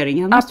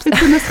appropriering. Han måste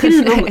kunna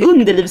skriva om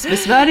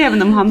underlivsbesvär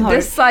även om han har...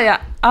 Det sa jag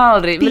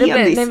aldrig.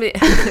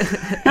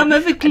 Ja,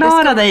 men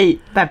förklara dig,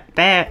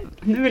 Peppe.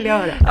 Nu vill jag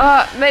höra.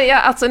 Ja,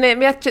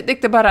 men jag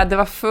tyckte bara att det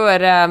var för...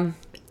 Nej,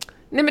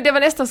 men det var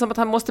nästan som att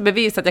han måste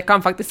bevisa att jag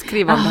kan faktiskt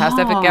skriva om det här. Så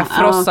jag fick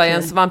frossa i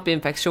en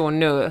svampinfektion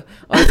nu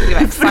och skriva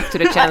exakt hur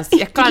det känns.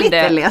 Jag kan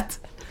det. Lätt.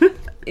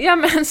 Ja,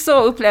 men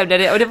så upplevde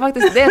jag det. Och det var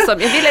faktiskt det som...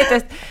 Jag ville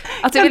inte...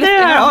 Alltså, jag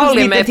ville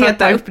hålla mig för att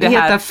ta upp det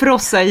här. Heter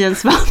frossa i en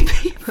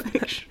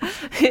svampinfektion.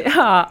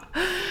 Ja.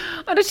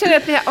 Och då kände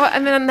jag att...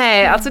 Jag menar,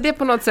 nej. Alltså det är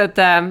på något sätt...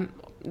 Men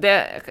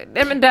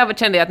där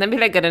kände jag att när vi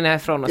lägger den här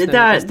ifrån oss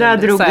där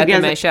drog så är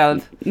det mig själv.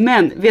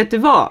 Men vet du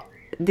vad?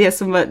 Det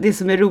som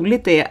är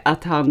roligt är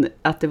att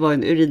det var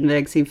en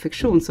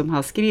urinvägsinfektion som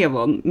han skrev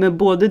om. Men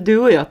både du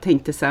och jag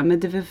tänkte så här, men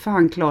det är väl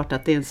fan klart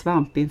att det är en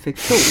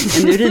svampinfektion.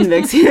 En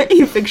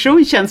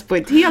urinvägsinfektion känns på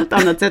ett helt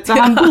annat sätt. Så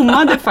han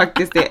bommade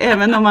faktiskt det,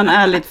 även om han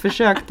ärligt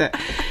försökte.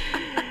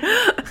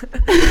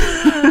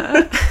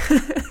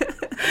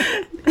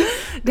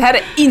 Det här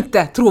är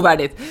inte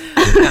trovärdigt.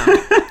 Ja.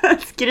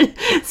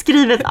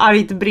 Skriv ett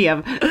argt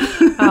brev.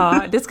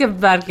 Ja, det ska jag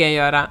verkligen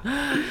göra.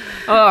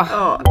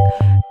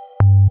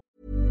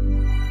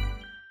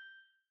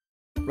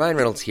 Ryan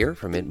Reynolds here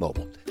from Mint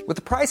Mobile. With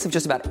the price of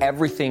just about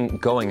everything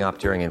going up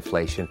during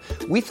inflation,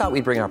 we thought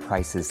we'd bring our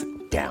prices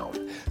down.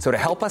 So to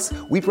help us,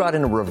 we brought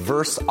in a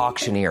reverse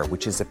auctioneer,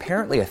 which is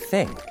apparently a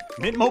thing.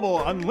 Mint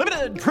Mobile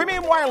Unlimited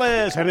Premium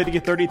Wireless. How to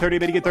get 30, 30,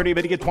 how to get 30,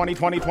 how to get 20,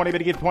 20, 20, how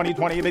to get 20,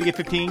 20, how to get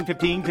 15,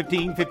 15,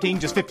 15, 15,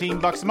 just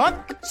 $15 a month?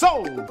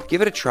 Sold!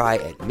 Give it a try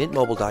at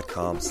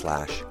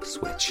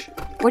mintmobile.com/switch.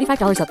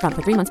 $45 up front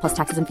for 3 months plus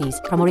taxes and fees.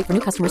 Promo rate for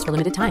new customers for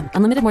limited time.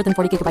 Unlimited more than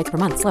 40 gigabytes per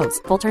month.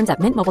 Slows full terms at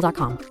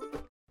mintmobile.com.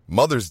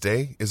 Mother's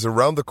Day is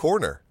around the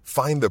corner.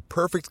 Find the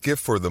perfect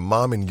gift for the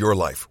mom in your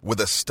life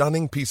with a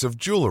stunning piece of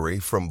jewelry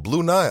from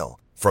Blue Nile.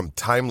 From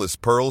timeless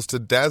pearls to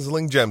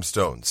dazzling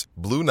gemstones,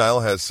 Blue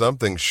Nile has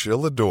something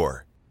she'll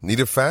adore. Need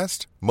it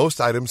fast?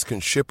 Most items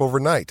can ship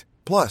overnight.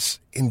 Plus,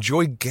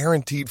 enjoy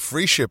guaranteed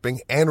free shipping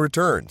and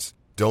returns.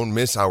 Don't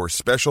miss our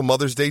special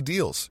Mother's Day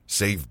deals.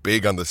 Save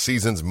big on the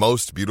season's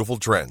most beautiful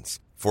trends.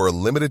 For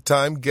a limited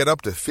time, get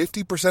up to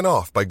 50%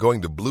 off by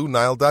going to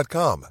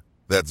BlueNile.com.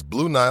 That's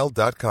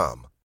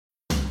BlueNile.com.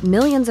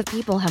 Millions of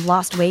people have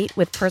lost weight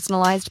with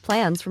personalized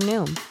plans from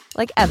Noom.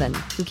 Like Evan,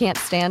 who can't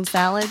stand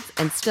salads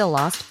and still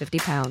lost 50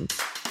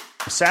 pounds.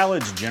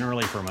 Salads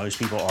generally for most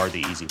people are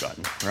the easy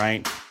button,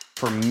 right?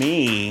 For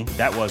me,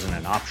 that wasn't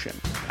an option.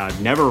 I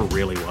never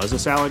really was a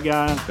salad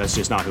guy. That's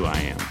just not who I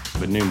am.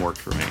 But Noom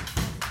worked for me.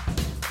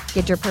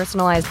 Get your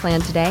personalized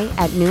plan today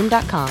at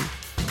Noom.com.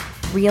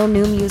 Real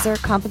Noom user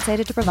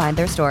compensated to provide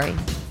their story.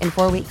 In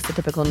 4 weeks, the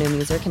typical Noom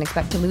user can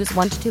expect to lose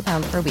 1 to 2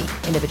 pounds per week.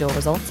 Individual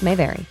results may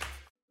vary.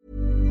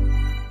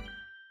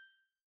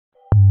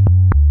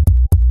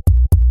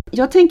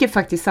 Jag tänker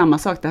faktiskt samma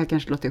sak, det här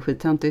kanske låter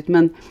skittöntigt,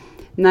 men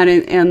när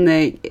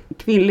en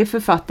kvinnlig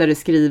författare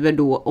skriver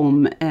då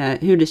om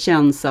hur det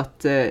känns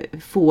att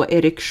få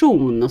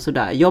erektion och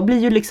sådär. Jag blir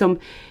ju liksom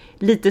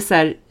lite så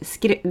här,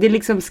 det är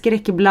liksom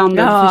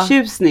skräckblandad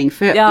förtjusning.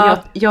 För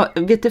jag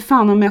vet inte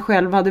fan om jag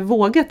själv hade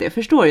vågat det,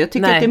 förstår du? Jag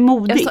tycker att det är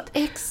modigt.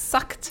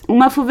 Exakt. Och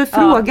man får väl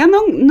fråga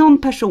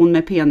någon person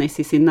med penis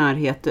i sin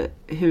närhet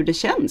hur det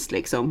känns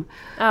liksom.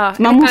 Ja,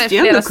 man måste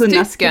ju ändå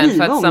kunna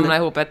skriva för att samla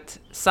ihop ett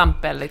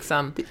sampel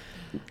liksom.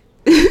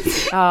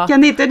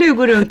 Kan inte du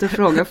gå runt och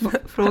fråga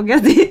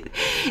det?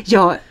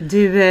 Ja,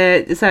 du,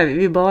 så här,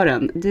 vid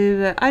baren.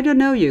 Du, I don't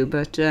know you,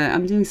 but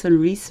I'm doing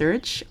some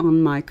research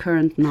on my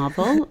current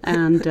novel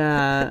and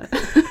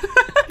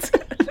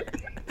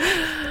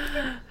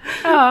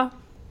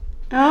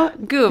ja,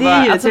 gud, det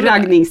är ju ett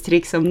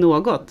raggningstrick som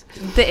något.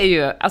 Det är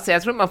ju, alltså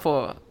jag tror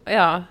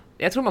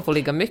man får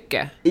ligga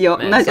mycket. Ja,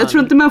 men jag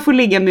tror inte man får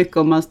ligga mycket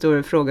om man står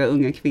och frågar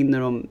unga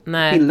kvinnor om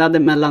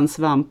skillnaden mellan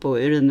svamp och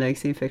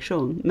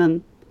urinvägsinfektion,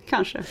 men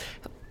kanske.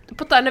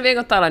 När vi en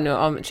gång talar nu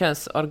om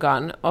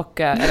könsorgan och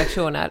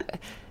erektioner.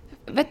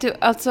 Vet du,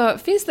 alltså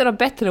finns det något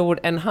bättre ord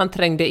än han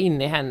trängde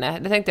in i henne?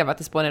 Det tänkte jag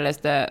faktiskt på när jag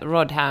läste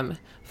Rodham,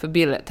 för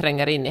Bill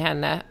tränger in i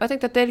henne. Och jag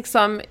tänkte att det är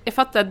liksom, jag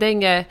fattar att det är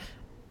inget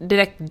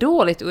direkt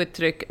dåligt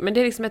uttryck, men det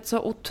är liksom ett så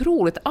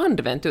otroligt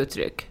använt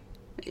uttryck.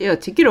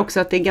 Jag tycker också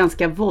att det är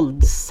ganska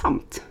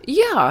våldsamt.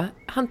 Ja,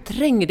 han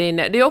trängde in.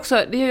 Det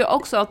är ju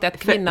också alltid att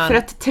kvinnan för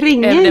att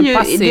tränga är den ju,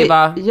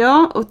 passiva.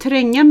 Ja, och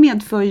tränga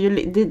medför ju...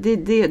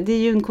 Det är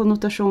ju en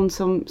konnotation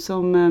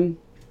som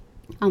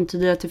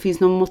antyder att det finns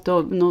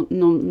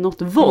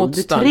något våld.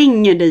 Du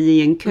tränger dig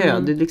i en kö.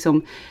 Du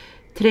liksom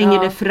tränger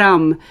dig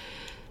fram.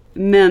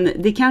 Men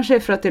det kanske är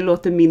för att det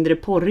låter mindre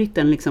porrigt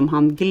än liksom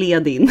han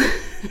gled in.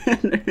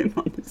 Eller hur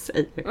man nu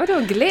säger. Vadå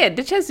gled?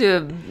 Det känns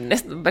ju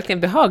nästan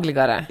verkligen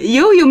behagligare.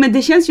 Jo, men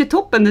det känns ju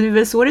toppen. Det är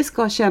väl så det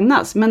ska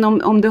kännas. Men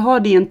om du har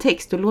det i en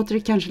text, då låter det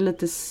kanske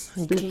lite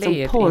som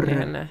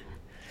porr.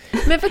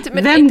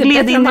 Men vem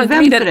gled in i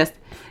vem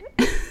förresten?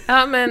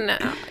 Ja,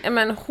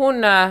 men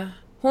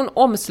hon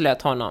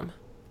omslöt honom.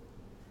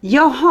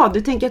 Jaha,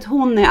 du tänker att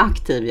hon är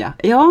aktiv,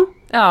 ja.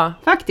 Ja,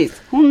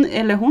 faktiskt.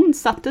 Hon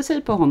satte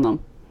sig på honom.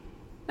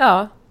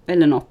 Ja.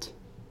 Eller något.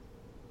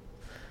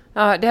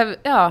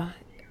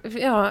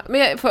 Ja,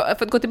 men för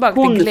att gå tillbaka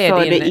hon till glädjen.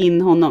 Hon förde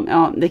in honom.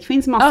 Ja, det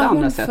finns massa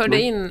andra sätt. Hon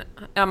förde in...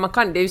 Ja, man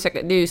kan, det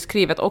är ju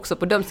skrivet också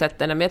på de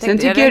sätten. Men jag sen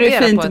tycker jag det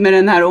är fint med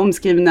den här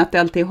omskrivningen att det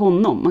alltid är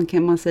honom.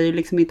 Man säger ju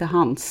liksom inte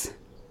hans.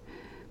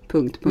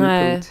 Punkt.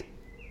 Nej,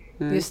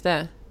 just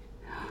det.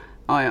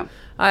 Ja.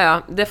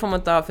 Ja, det får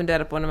man ta och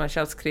fundera på när man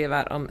själv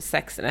skriver om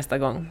sex nästa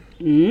gång.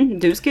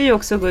 Du ska ju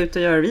också gå ut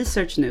och göra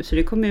research nu, så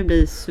det kommer ju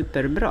bli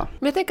superbra.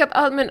 Men jag tänker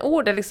att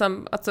orden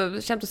liksom, alltså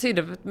skämt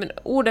åsido, men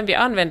orden vi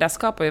använder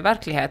skapar ju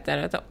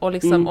verkligheten. Och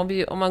liksom,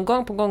 om man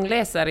gång på gång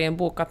läser i en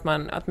bok att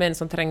män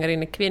som tränger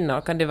in i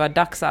kvinnor, kan det vara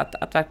dags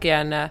att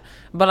verkligen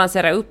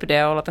balansera upp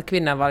det och låta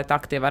kvinnan vara lite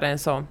aktivare än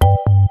så.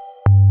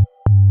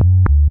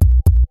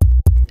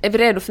 Är vi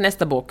redo för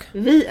nästa bok?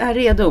 Vi är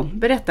redo.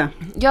 Berätta.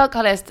 Jag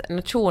har läst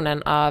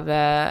Nationen av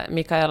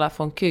Mikaela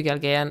von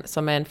Kygelgren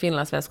som är en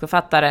finlandssvensk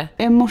författare.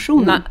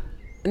 Emotionen?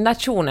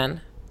 Nationen.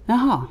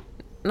 Jaha.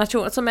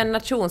 Som en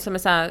nation, som är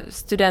så här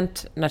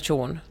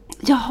studentnation.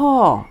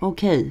 Jaha,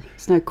 okej.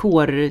 Sån här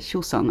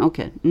kårtjosan,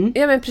 okej.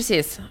 Ja, men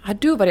precis. Har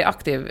du varit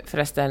aktiv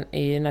förresten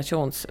i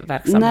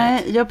nationsverksamhet?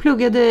 Nej, jag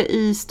pluggade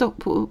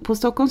på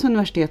Stockholms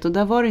universitet och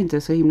där var det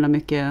inte så himla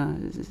mycket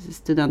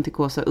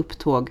studentikosa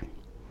upptåg.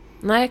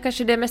 Nej,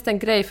 kanske det är mest en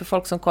grej för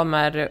folk som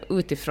kommer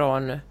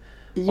utifrån och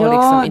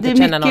ja, liksom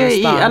inte känner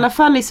någonstans. I alla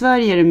fall i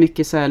Sverige är det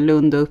mycket så här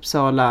Lund och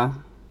Uppsala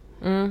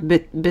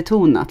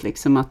betonat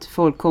liksom, att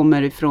folk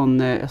kommer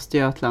ifrån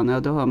Östergötland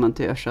och då hör man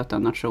till Östgöta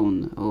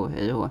nation och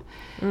hej och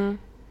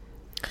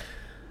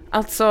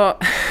Alltså,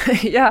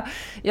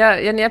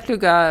 när jag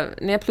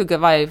pluggar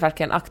var jag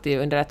verkligen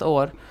aktiv under ett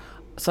år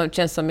som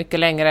känns så mycket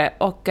längre,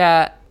 och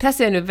det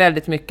ser nu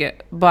väldigt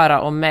mycket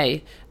bara om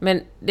mig,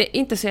 men det är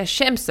inte så jag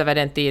skäms över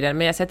den tiden,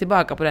 men jag ser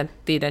tillbaka på den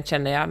tiden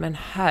känner jag, men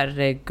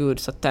herregud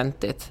så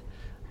töntigt.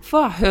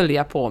 Vad höll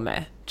jag på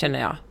med, känner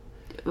jag.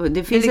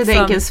 Det finns ett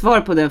enkelt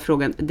svar på den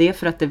frågan, det är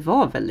för att det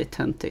var väldigt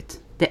töntigt.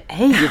 Det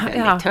är ju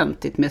väldigt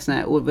töntigt med såna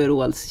här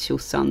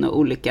overalls-tjosan och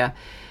olika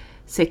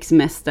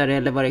sexmästare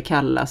eller vad det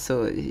kallas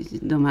och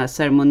de här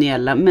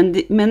ceremoniella,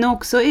 men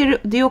också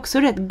det är också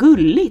rätt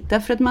gulligt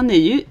därför att man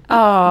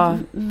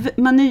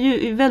är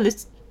ju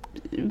väldigt,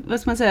 vad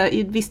ska man säga,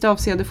 i ett visst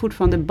avseende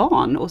fortfarande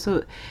barn, och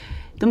så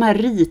de här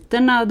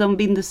riterna, de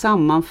binder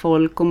samman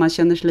folk och man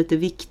känner sig lite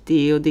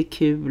viktig och det är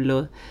kul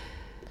och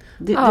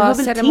det var väl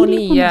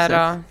ceremonier till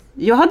på något sätt.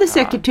 Jag hade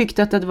säkert tyckt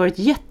att det hade varit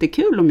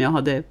jättekul om jag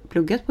hade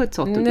pluggat på ett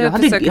sånt. Jag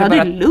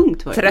hade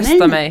lugnt varit.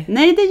 Trösta mig.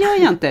 Nej, det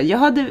gör jag inte. Jag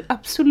hade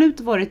absolut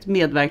varit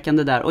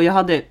medverkande där. Och jag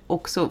hade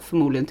också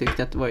förmodligen tyckt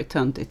att det varit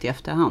töntigt i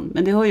efterhand.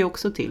 Men det hör ju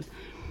också till.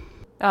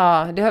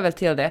 Ja, det hör väl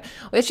till det.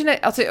 Och jag känner,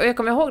 alltså, jag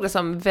kommer ihåg det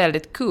som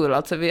väldigt kul.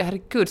 Alltså,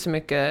 herregud så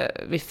mycket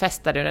vi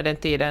festade under den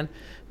tiden.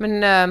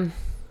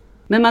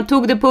 Men man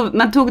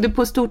tog det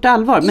på stort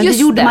allvar. Men det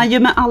gjorde man ju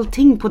med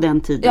allting på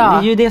den tiden. Ja,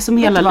 det är ju det som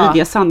hela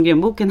Lydia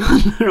Sandgren-boken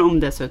handlar om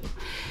dessutom.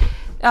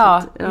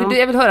 Ja,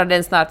 jag vill höra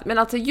den snart. Men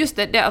alltså just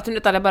det alltså nu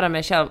talar jag bara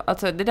mig själv.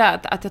 Alltså det där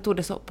att jag tog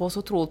det på så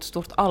otroligt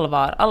stort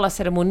allvar. Alla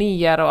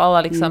ceremonier och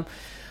alla liksom...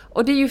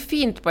 Och det är ju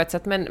fint på ett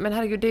sätt, men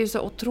herregud, det är ju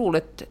så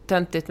otroligt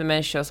töntigt med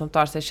människor som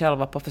tar sig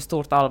själva på för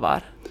stort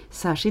allvar.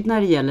 Särskilt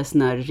när det gäller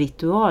såna här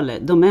ritualer.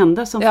 De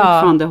enda som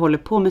fortfarande håller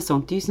på med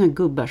sånt, det är ju såna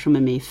gubbar som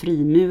är med i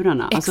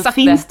frimurarna. Alltså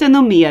finns det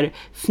något mer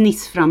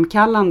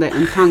fnissframkallande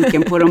än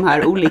tanken på de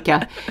här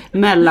olika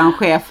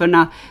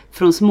mellancheferna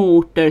från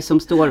småorter som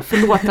står,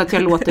 förlåt att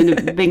jag låter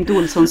nu Bengt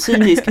Olsson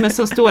cynisk, men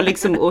som står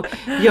liksom och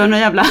gör någon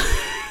jävla...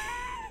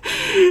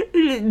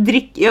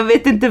 jag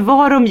vet inte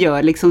vad de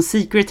gör, liksom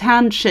secret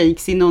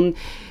handshakes i någon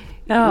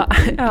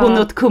på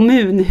något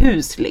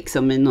kommunhus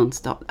liksom i någon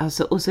stad.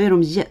 Alltså, och så är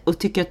de och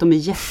tycker att de är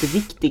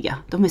jätteviktiga.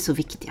 De är så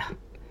viktiga.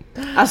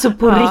 Alltså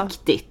på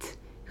riktigt.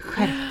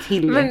 Skärp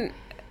till.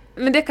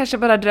 Men det är kanske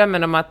bara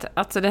drömmen om att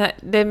alltså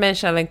det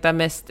människan längtar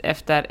mest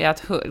efter är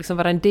att liksom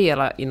vara en del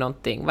i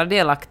någonting. Vara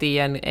delaktig i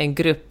en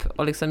grupp,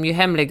 och liksom ju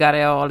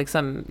hemligare och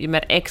liksom ju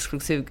mer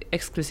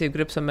exklusiv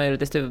grupp som möjligt,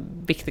 desto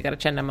viktigare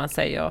känner man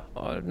sig och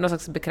någon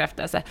slags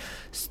bekräftelse.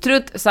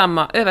 Strutt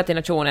samma, över till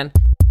Nationen.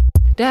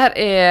 Det här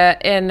är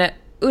en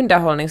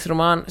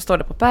underhållningsroman, står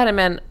det på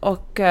pärmen,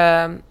 och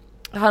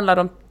Det handlar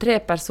om 3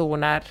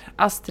 personer,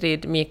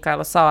 Astrid, Mikael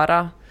och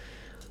Sara.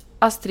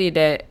 Astrid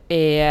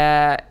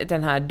är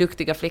den här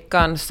duktiga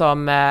flickan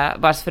som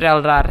vars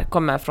föräldrar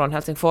kommer från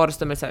Helsingfors,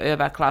 de är så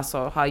överklass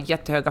och har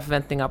jättehöga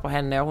förväntningar på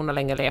henne, och hon har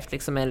länge levt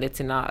liksom enligt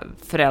sina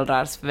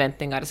föräldrars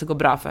förväntningar. Det ska gå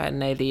bra för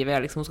henne i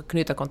livet, liksom hon ska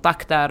knyta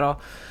kontakter,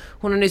 och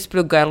hon har nyss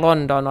pluggat i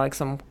London och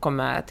liksom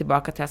kommer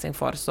tillbaka till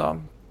Helsingfors,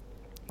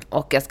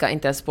 och jag ska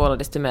inte ens spåra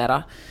desto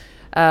mera.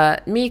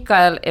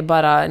 Mikael är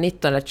bara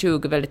 19 eller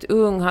 20, väldigt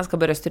ung. Han ska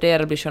börja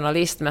studera och bli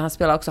journalist, men han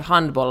spelar också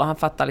handboll, och han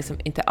fattar liksom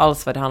inte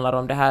alls vad det handlar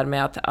om det här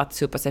med att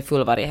supa sig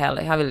full varje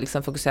helg. Han vill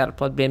liksom fokusera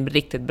på att bli en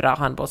riktigt bra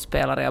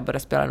handbollsspelare och börja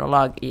spela i något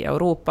lag i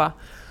Europa.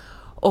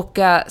 Och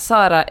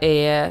Sara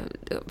är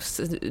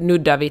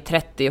nudda vid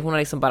 30. Hon har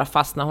liksom bara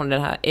fastnat. Hon är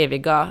den här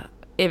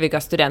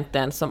eviga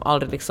studenten som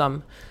aldrig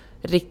liksom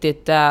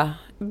riktigt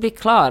bli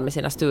klar med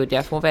sina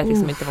studier, för hon vet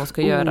liksom inte vad hon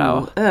ska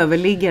göra.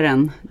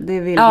 Överliggaren, det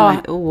vill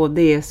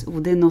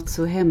det är något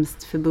så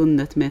hemskt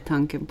förbundet med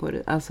tanken på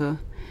det. Alltså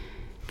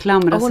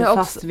klamra sig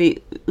fast vid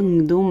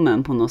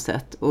ungdomen på något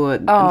sätt.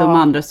 Och de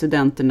andra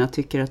studenterna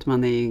tycker att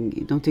man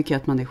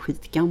är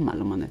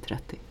skitgammal om man är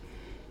 30.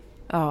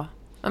 Ja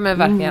men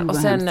verkligen. Och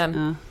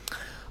sen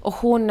och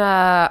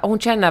hon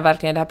känner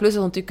verkligen det här, plus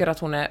att hon tycker att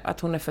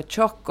hon är för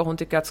tjock, och hon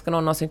tycker att ska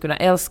någon någonsin kunna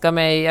älska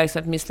mig, jag är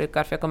liksom ett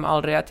misslyckad, för jag kommer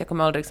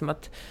aldrig liksom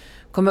att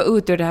komma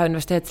ut ur det här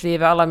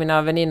universitetslivet. Alla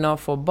mina väninnor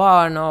får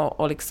barn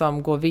och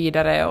liksom gå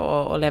vidare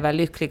och leva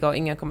lyckliga, och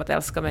ingen kommer att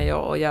älska mig,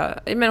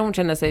 men hon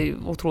känner sig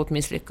otroligt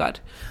misslyckad.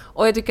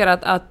 Och jag tycker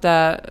att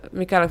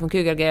Mikael von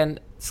Kügelgren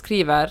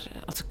skriver,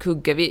 alltså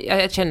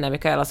jag känner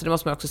Mikael, alltså det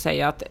måste man också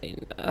säga, att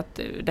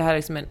det här är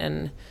liksom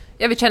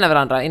vi känner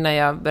varandra innan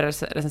jag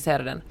börjar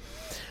recensera den.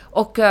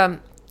 Och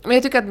men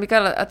jag tycker att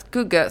Mikael, att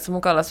Kugge, som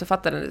hon kallas,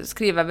 författaren,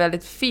 skriver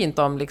väldigt fint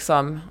om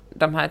liksom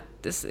de här,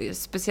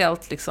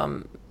 speciellt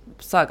liksom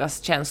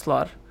Sagas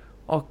känslor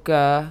och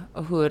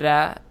hur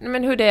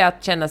det är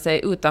att känna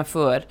sig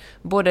utanför.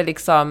 Både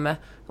liksom,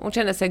 hon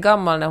känner sig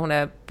gammal när hon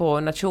är på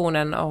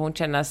nationen, och hon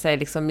känner sig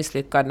liksom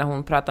misslyckad när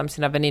hon pratar med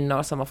sina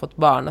väninnor som har fått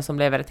barn och som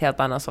lever ett helt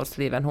annat sorts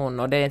liv än hon,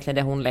 och det är egentligen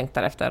det hon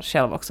längtar efter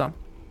själv också.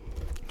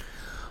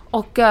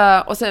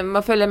 Och sen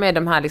man följer med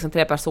de här liksom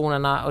 3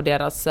 personerna och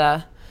deras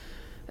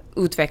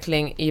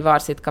utveckling i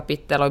varsitt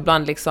kapitel, och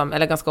ibland liksom,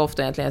 eller ganska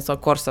ofta egentligen, så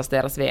korsas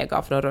deras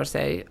vägar, för de rör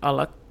sig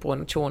alla på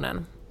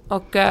nationen.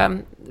 Och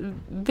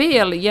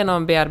väl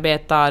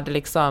genombearbetad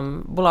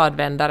liksom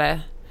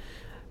bladvändare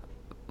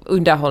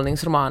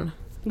underhållningsroman.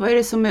 Vad är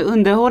det som är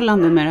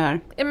underhållande med det här?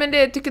 Ja, men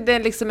jag tycker det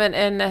är liksom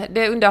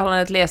det är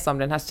underhållande att läsa om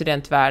den här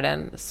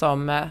studentvärlden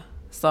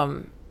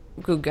som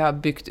Kugge har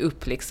byggt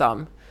upp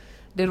liksom.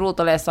 Det är roligt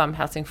att läsa om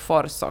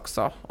Helsingfors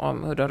också,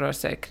 om hur de rör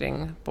sig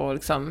kring på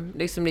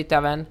liksom lite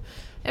av en...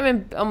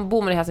 om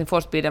bor man i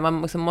Helsingfors blir det,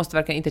 man liksom måste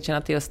verkligen inte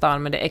känna till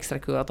stan, men det är extra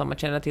kul att man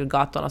känner till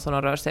gatorna som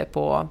de rör sig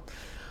på.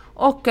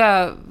 Och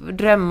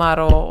drömmar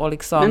och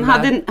liksom...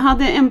 Men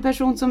hade en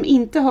person som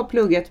inte har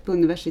pluggat på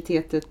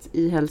universitetet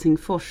i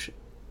Helsingfors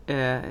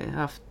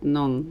haft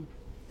någon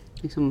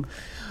liksom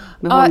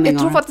behållning?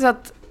 Jag tror faktiskt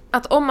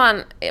att om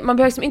man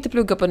behöver liksom inte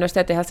plugga på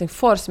universitetet i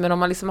Helsingfors, men om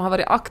man liksom har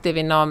varit aktiv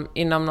inom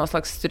någon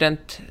slags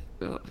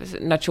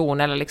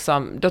studentnation, eller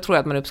liksom, då tror jag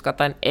att man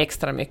uppskattar en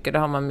extra mycket. Då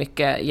har man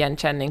mycket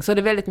igenkänning. Så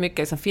det är väldigt mycket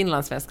liksom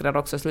finlandssvenska där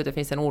också. I slutet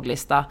finns en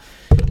ordlista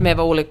med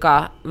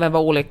vad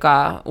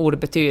olika ord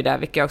betyder,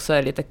 vilket också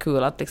är lite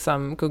kul att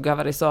liksom Kugge har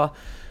varit så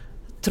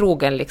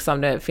trogen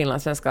liksom det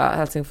finlandssvenska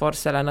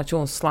Helsingfors eller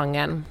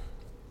nationsslangen.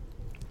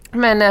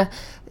 Men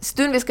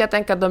stundvis ska jag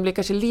tänka att de blir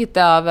kanske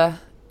lite av,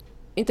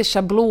 inte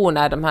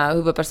schabloner de här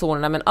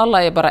huvudpersonerna, men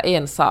alla är bara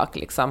en sak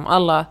liksom.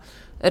 Alla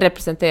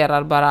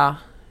representerar bara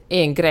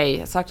en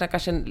grej. Saknar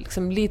kanske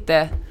liksom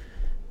lite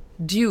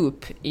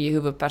djup i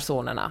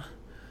huvudpersonerna.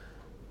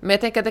 Men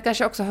jag tänker att det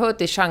kanske också hör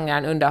till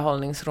genren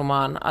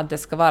underhållningsroman, att det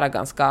ska vara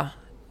ganska...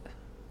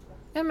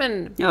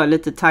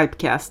 lite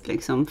typecast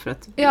liksom. För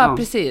att,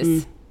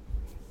 precis.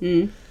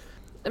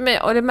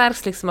 Och det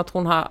märks liksom att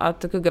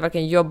Kugge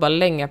verkligen jobbar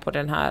länge på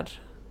den här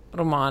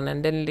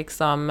romanen. Den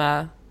liksom...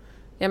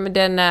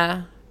 den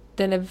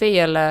är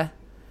väl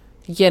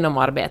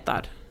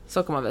genomarbetad.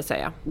 Så kan man väl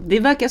säga. Det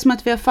verkar som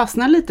att vi har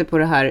fastnat lite på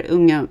det här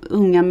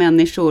unga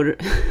människor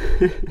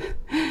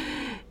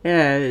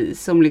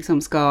som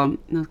liksom ska,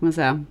 vad ska man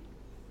säga,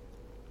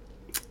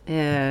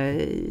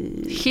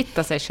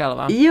 hitta sig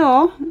själva.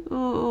 Ja,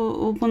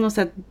 och på något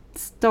sätt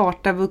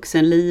starta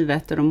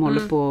vuxenlivet, och de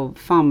håller på och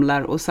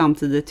famlar och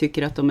samtidigt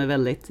tycker att de är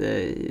väldigt,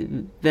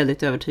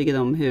 väldigt övertygade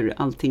om hur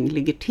allting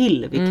ligger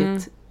till,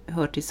 vilket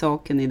hör till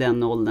saken i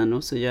den åldern,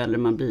 och så ju äldre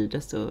man blir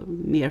desto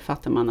mer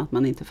fattar man att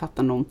man inte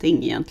fattar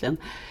någonting egentligen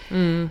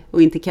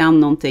och inte kan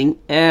någonting.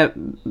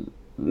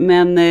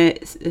 Men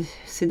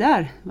se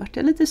där, vart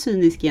jag lite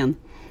cynisk igen.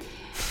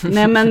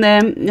 Nej, men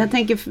jag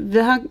tänker,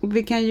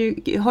 vi kan ju,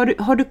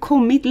 har du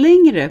kommit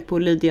längre på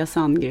Lydia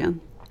Sandgren?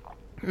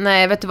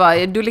 Nej, vet du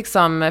vad? Du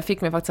liksom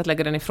fick mig faktiskt att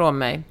lägga den ifrån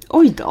mig.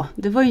 Oj då,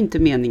 det var ju inte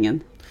meningen.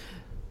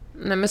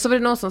 Nej, men så var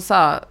det någon som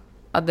sa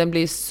att den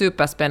blir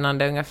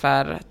superspännande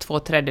ungefär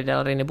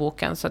 2/3 in i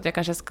boken, så att jag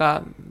kanske ska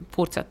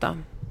fortsätta.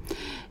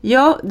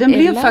 Ja, den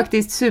blev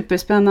faktiskt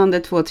superspännande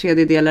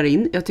 2/3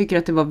 in. Jag tycker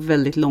att det var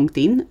väldigt långt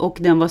in. Och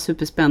den var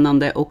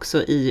superspännande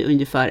också i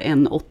ungefär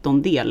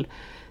 1/8.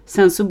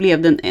 Sen så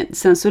blev den,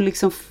 sen så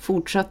liksom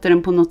fortsatte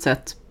den på något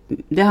sätt.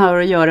 Det har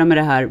att göra med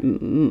det här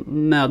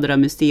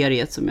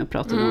mödramysteriet som jag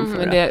pratade om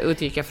förra. Det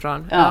utgick jag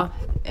från. Ja.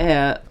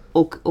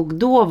 Och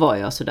då var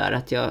jag sådär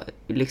att jag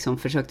liksom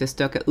försökte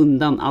stöka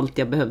undan allt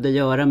jag behövde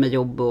göra med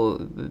jobb och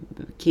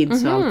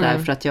kids och allt det här.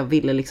 För att jag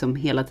ville liksom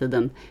hela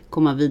tiden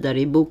komma vidare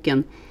i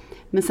boken.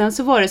 Men sen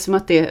så var det som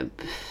att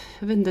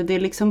det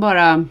liksom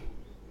bara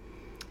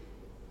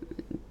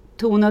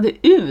tonade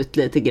ut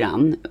lite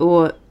grann.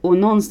 Och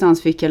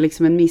någonstans fick jag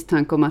liksom en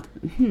misstanke om att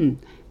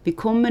vi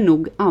kommer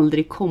nog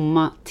aldrig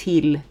komma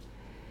till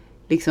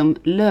liksom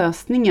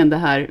lösningen.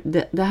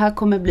 Det här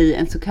kommer bli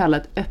en så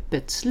kallad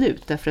öppet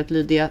slut. Därför att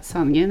Lydia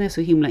Sandgren är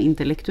så himla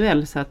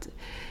intellektuell så att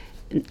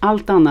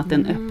allt annat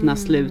än öppna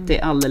slut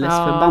är alldeles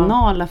för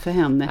banala för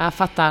henne. Jag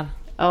fattar.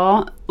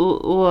 Ja,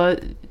 och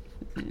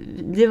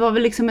det var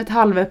väl liksom ett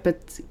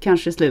halvöppet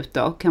kanske slut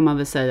då, kan man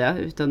väl säga,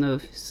 utan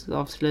att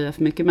avslöja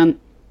för mycket. Men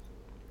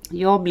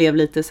jag blev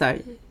lite så här,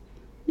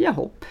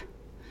 hopp.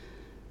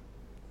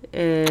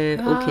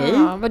 Okej.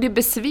 Var du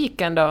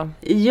besviken då?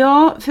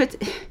 Ja, för att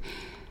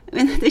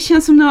det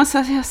känns som när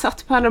jag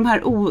satt på alla de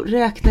här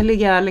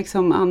oräkneliga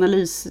liksom,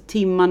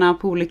 analystimmarna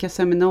på olika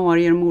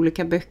seminarier om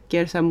olika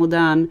böcker, så här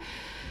modern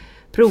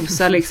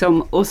prosa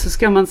liksom. Och så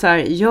ska man så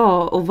här,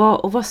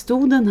 och vad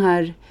stod de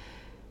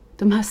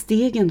här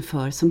stegen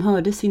för som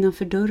hördes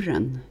innanför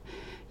dörren?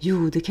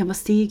 Jo, det kan vara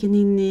stegen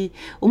in i...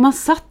 Och man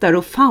satt där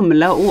och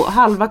famla och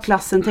halva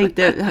klassen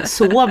tänkte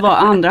sova,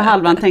 andra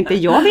halvan tänkte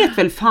jag vet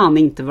väl fan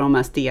inte vad de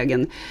här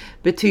stegen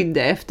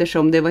betydde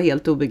eftersom det var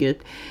helt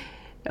obegripligt.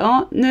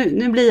 Ja,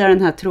 nu blir jag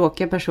den här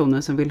tråkiga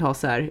personen som vill ha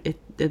så här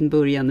en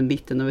början, en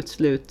mitten och ett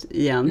slut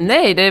igen.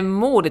 Nej, det är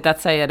modigt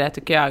att säga det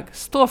tycker jag.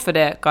 Stå för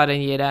det,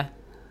 Karin Gide.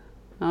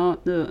 Ja,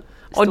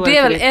 och det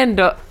är väl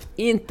ändå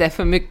inte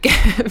för mycket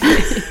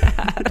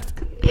begär.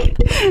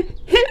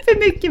 För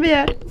mycket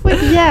begär. Få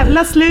ett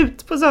jävla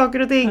slut på saker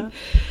och ting.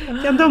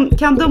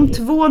 Kan de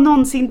två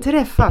någonsin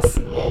träffas?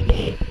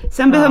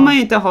 Sen behöver man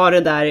ju inte ha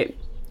det där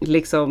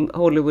liksom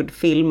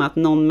Hollywood-film att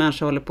någon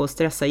människa håller på att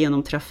stressa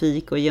genom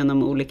trafik och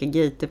genom olika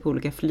gater på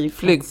olika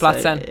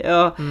flygplatsen.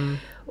 Ja,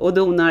 och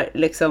donar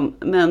liksom.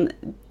 Men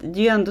det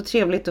är ju ändå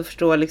trevligt att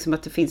förstå liksom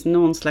att det finns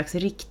någon slags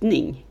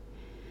riktning.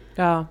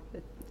 Ja.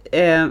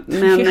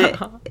 Men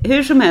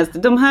hur som helst,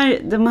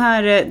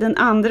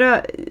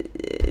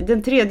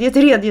 den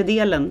tredje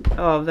delen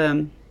av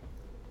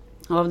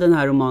den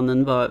här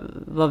romanen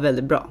var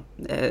väldigt bra.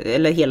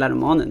 Eller hela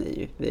romanen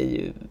är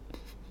ju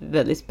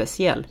väldigt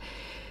speciell.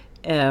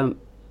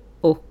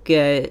 Och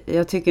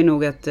jag tycker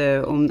nog att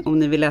om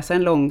ni vill läsa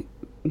en lång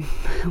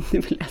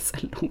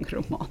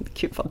roman,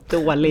 gud vad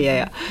dålig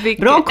är jag.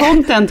 Bra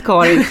content,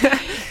 Karin.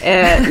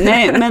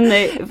 Nej, men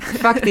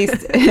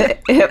faktiskt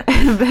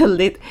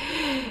väldigt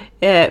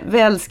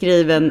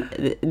välskriven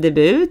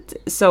debut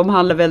som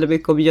handlar väldigt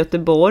mycket om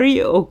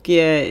Göteborg och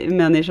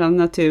människans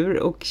natur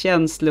och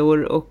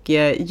känslor och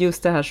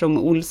just det här som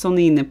Olsson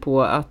är inne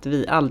på, att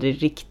vi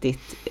aldrig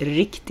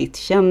riktigt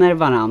känner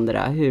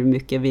varandra, hur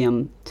mycket vi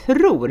än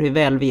tror, hur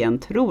väl vi än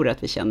tror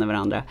att vi känner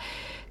varandra,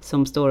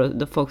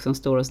 folk som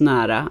står oss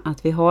nära,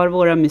 att vi har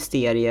våra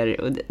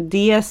mysterier, och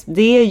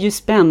det är ju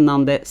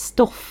spännande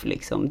stoff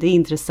liksom. Det är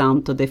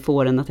intressant och det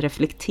får en att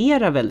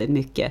reflektera väldigt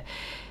mycket.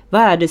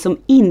 Vad är det som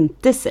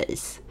inte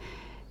sägs?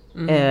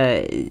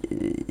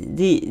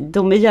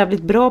 De är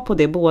jävligt bra på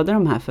det, båda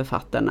de här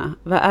författarna.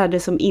 Vad är det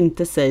som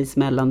inte sägs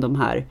mellan de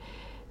här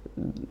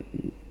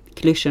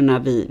klyschorna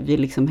vi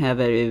liksom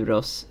häver ur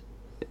oss?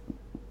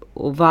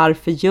 Och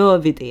varför gör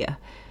vi det?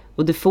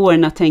 Och det får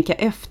en att tänka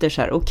efter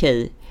så här,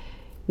 okej,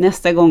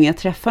 nästa gång jag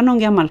träffar någon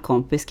gammal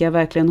kompis, ska jag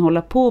verkligen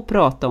hålla på och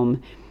prata om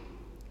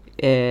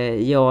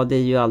ja, det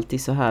är ju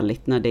alltid så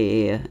härligt när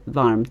det är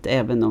varmt,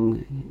 även om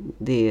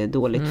det är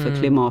dåligt för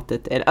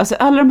klimatet. Alltså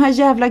alla de här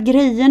jävla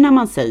grejerna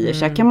man säger,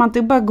 så här, kan man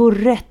inte bara gå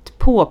rätt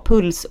på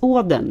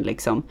pulsådern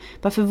liksom?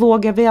 Varför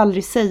vågar vi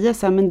aldrig säga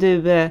så här, men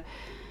du...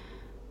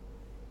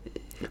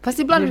 Fast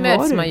ibland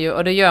möts man ju,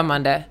 och då gör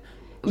man det.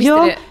 Visst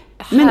ja, är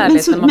det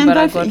härligt när man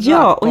bara går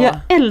ja, och jag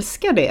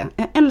älskar det.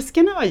 Jag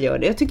älskar när jag gör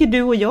det. Jag tycker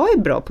du och jag är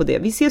bra på det.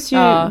 Vi ses ju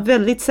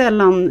väldigt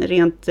sällan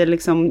rent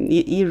liksom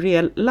i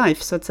real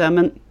life så att säga,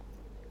 men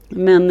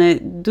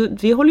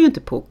vi håller ju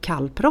inte på och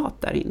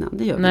kallpratar innan,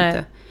 det gör vi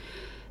inte.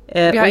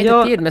 Vi har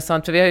inte tid med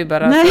sånt, för vi har ju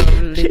bara... Nej,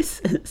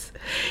 precis.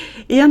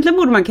 Egentligen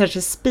borde man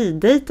kanske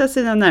speeddejta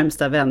sina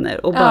närmsta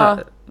vänner och bara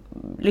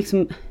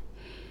liksom...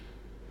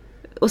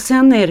 Och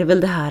sen är det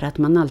väl det här att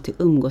man alltid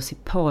umgås i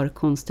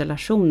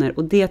parkonstellationer,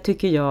 och det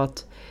tycker jag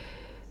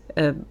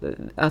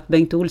att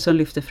Bengt Olsson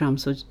lyfter fram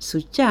så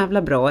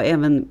jävla bra,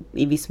 även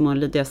i viss mån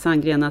Lydia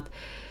Sandgren, att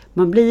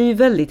man blir ju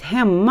väldigt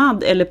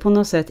hämmad eller på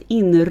något sätt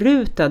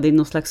inrutad i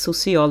något slags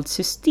socialt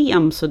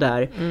system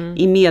sådär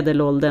i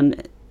medelåldern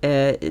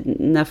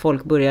när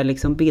folk börjar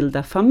liksom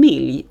bilda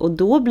familj. Och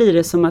då blir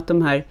det som att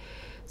de här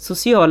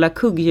sociala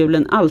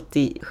kugghjulen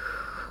alltid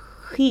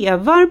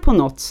skevar på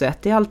något sätt.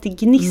 Det är alltid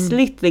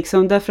gnissligt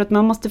liksom, därför att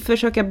man måste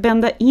försöka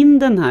bända in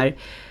den här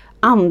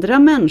andra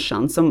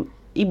människan som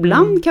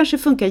ibland kanske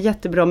funkar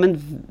jättebra,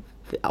 men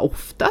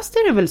oftast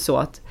är det väl så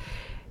att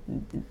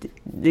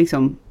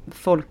liksom,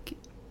 folk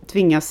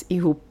tvingas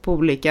ihop på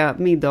olika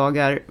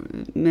middagar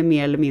med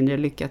mer eller mindre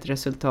lyckat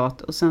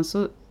resultat, och sen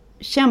så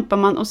kämpar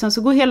man, och sen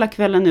så går hela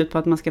kvällen ut på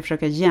att man ska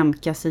försöka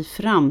jämka sig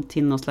fram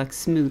till någon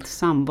slags smooth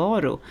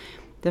samvaro.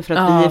 Därför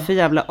att vi är för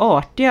jävla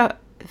artiga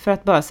för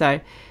att bara så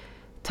här,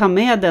 ta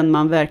med den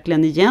man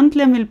verkligen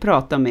egentligen vill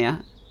prata med,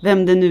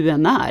 vem det nu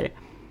än är.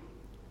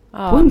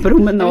 På en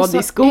promenad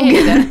i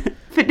skogen.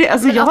 För det,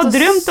 alltså, jag har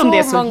drömt om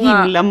det så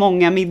himla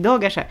många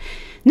middagar så här.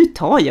 Nu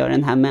tar jag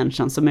den här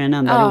människan som är den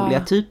enda roliga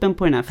typen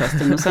på den här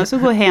festen, och sen så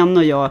går hen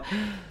och jag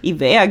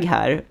iväg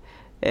här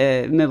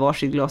med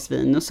varsitt glas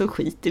vin, och så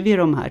skiter vi i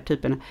de här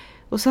typerna.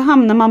 Och så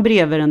hamnar man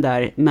bredvid den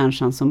där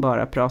människan som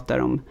bara pratar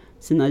om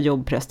sina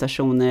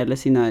jobbprestationer eller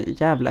sina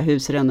jävla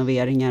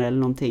husrenoveringar eller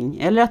någonting.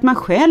 Eller att man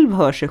själv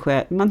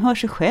hör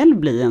sig själv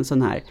bli en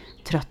sån här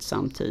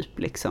tröttsam typ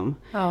liksom.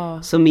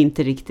 Som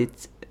inte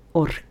riktigt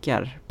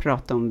orkar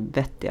prata om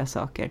vettiga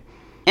saker.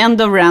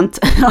 End of rant.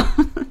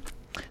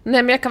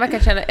 Nej, men jag kan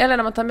verkligen känna, eller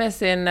när man tar med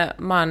sin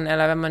man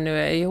eller vem man nu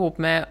är ihop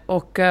med,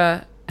 och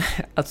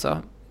alltså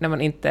när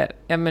man inte,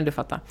 ja men du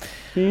fattar.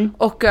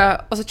 Och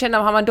så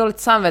har man dåligt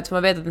samvete för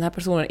man vet att den här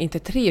personen inte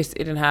trivs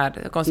i den här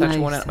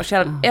konstellationen. Nej, och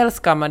själv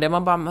älskar man det.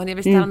 Man bara, jag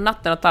vill ställa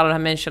natten åt alla de här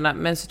människorna,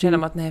 men så känner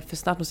man att nej, för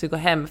snart måste vi gå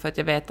hem för att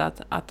jag vet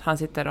att han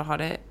sitter och har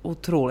det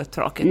otroligt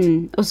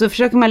tråkigt. Och så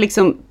försöker man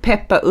liksom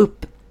peppa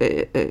upp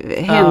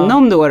henne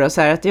om då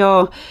så här att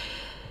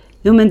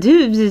jo men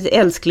du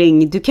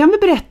älskling, du kan väl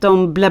berätta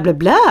om bla bla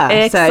bla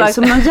så här,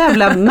 som någon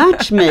jävla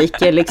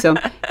matchmaker liksom.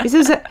 Så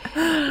här,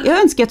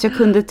 jag önskar att jag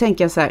kunde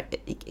tänka så här,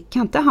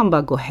 kan inte han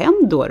bara gå hem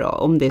då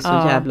om det är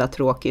så jävla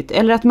tråkigt,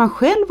 eller att man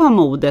själv har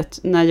modet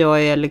när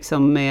jag är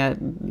liksom med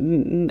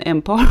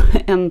en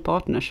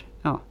partners,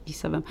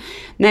 gissa vem.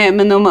 Nej,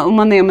 men om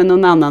man är med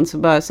någon annan så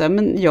bara så här,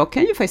 men jag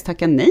kan ju faktiskt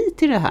tacka nej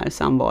till det här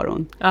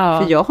samvaron.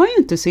 För jag har ju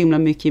inte så himla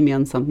mycket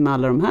gemensamt med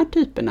alla de här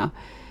typerna.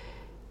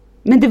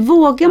 Men det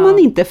vågar man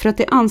inte, för att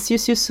det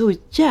anses ju så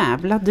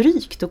jävla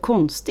drygt och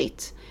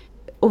konstigt.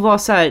 Och vara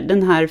så här,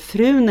 den här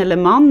frun eller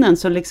mannen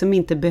som liksom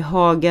inte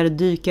behagar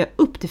dyka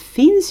upp. Det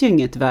finns ju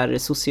inget värre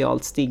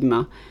socialt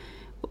stigma.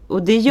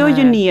 Och det gör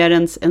ju ner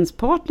ens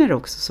partner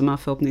också, som man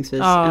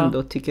förhoppningsvis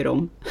ändå tycker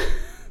om.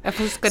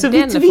 Så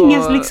vi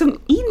tvingas liksom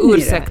in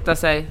i det.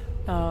 Sig.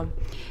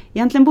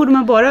 Egentligen borde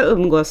man bara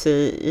umgås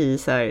i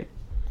så här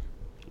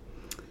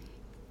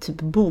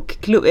typ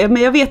bokklubb.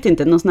 Men jag vet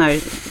inte, någon sån här,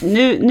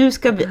 nu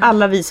ska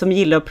alla vi som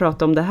gillar att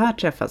prata om det här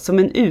träffas som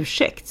en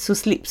ursäkt,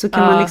 så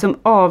kan man liksom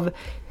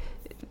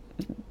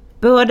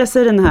avbörda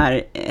sig den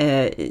här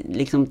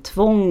liksom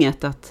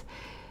tvånget att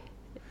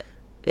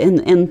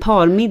en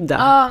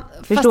parmiddag.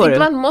 Förstår du?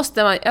 Ibland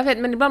måste man, jag vet,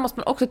 men ibland måste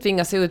man också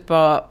tvinga sig ut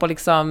på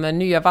liksom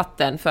nya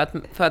vatten för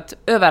att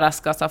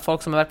överraskas av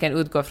folk som verkligen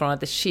utgår från att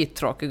det är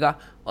skittråkiga,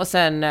 och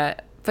sen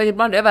för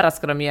ibland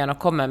överraskar de igen och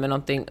kommer med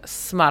någonting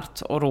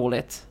smart och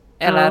roligt.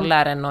 Eller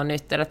lär en något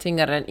nytt, eller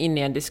tvingar den in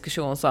i en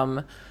diskussion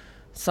som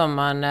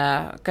man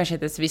kanske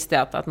inte ens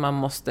visste att man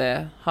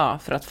måste ha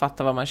för att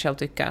fatta vad man själv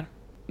tycker.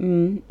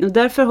 Och det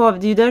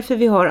är ju därför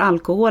vi har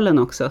alkoholen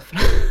också.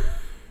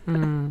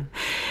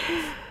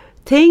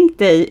 Tänk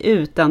dig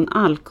utan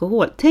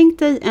alkohol. Tänk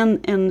dig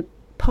en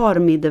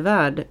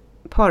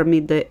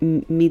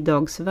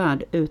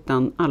parmiddagsvärld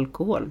utan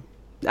alkohol.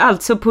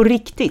 Alltså på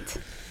riktigt.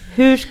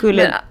 Hur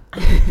skulle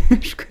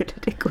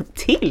det gå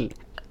till?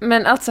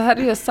 Men alltså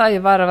här sa ju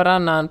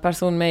varannan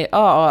person med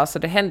alltså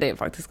det händer ju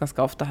faktiskt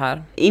ganska ofta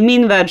här. I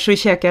min värld så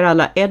käkar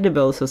alla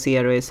edibles och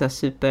ser och är så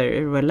super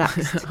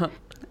relaxed.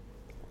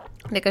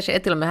 Det kanske är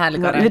till och med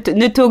härligare.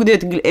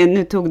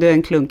 Nu tog du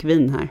en klunk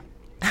vin här.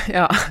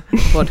 Ja,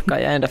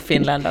 vodka, jag är ändå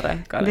finländare.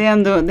 Det är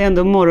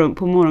ändå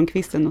på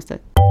morgonkvisten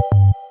någonstans.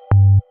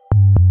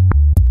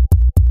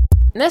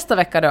 Nästa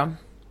vecka då.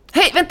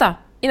 Hej, vänta!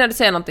 Innan du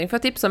säger någonting, får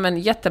jag tipsa om en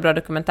jättebra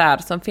dokumentär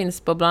som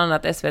finns på bland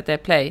annat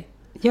SVT Play.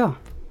 Ja.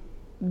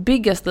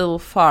 Biggest Little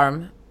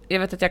Farm. Jag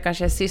vet att jag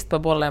kanske är sist på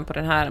bollen på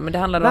den här, men det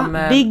handlar om...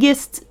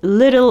 Biggest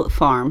Little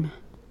Farm?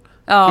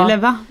 Ja. Eller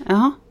va?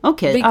 Jaha,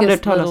 okej.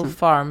 Biggest Little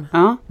Farm.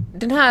 Ja.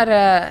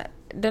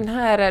 Den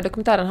här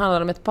dokumentären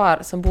handlar om ett par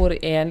som bor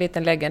i en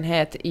liten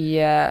lägenhet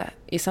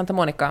i Santa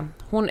Monica.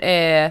 Hon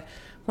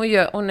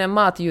är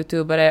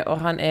mat-youtubare och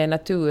han är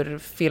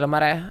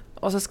naturfilmare.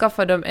 Och så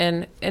skaffar de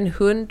en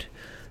hund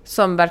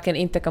som verkligen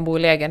inte kan bo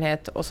i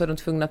lägenhet, och så är de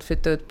tvungna att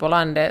flytta ut på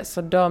landet.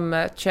 Så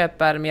de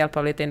köper med hjälp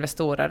av lite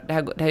investorer. Det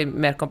här är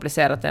mer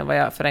komplicerat än vad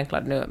jag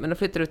förenklade nu. Men de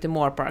flyttar ut till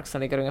Moorpark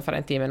som ligger ungefär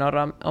en timme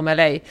norr om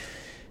LA.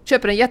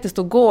 Köper en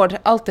jättestor gård,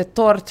 allt är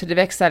torrt, det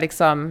växer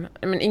liksom,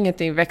 men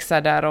ingenting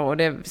växer där och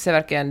det ser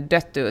verkligen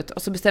dött ut.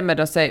 Och så bestämmer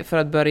de sig för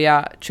att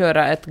börja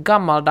köra ett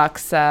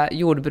gammaldags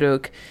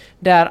jordbruk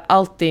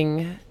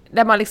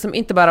där man liksom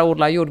inte bara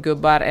odlar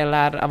jordgubbar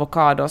eller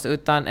avokados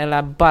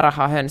eller bara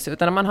har höns,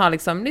 utan man har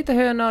liksom lite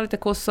hönor, lite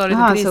kossor,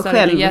 lite grisar. Så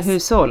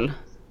självhushåll?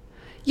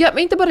 Ja,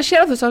 men inte bara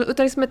självhushåll,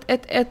 utan liksom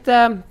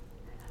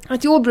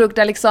Ett jordbruk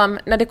där liksom,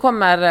 när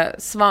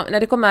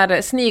det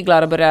kommer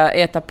sniglar och börjar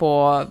äta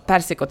på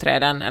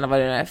persikoträden, eller vad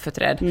det är för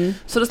träd,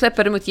 så då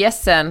släpper de ut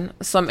gässen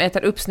som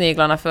äter upp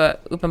sniglarna, för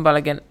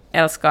uppenbarligen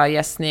älskar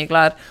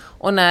gässsniglar.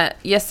 Och när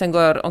gässen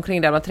går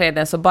omkring där bland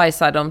träden så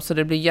bajsar de så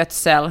det blir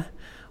gödsel.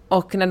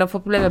 Och när de får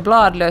problem med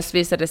bladlöss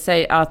visar det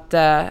sig att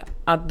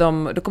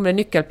då kommer det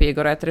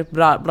nyckelpigor och äter upp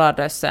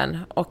bladlössen.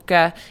 Och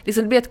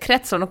liksom det blir ett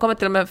kretslopp. De kommer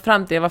till och med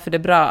fram till varför det är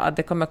bra att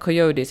det kommer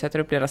coyotes och äter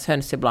upp deras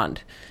höns ibland.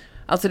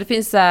 Alltså det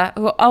finns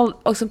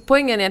också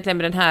poängen egentligen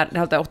med den här,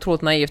 det är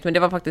otroligt naivt, men det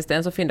var faktiskt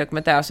en så fin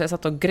dokumentär så jag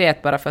satt och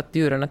grät bara för att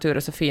djur och natur är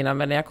så fina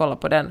när jag kollar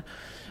på den.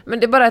 Men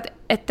det är bara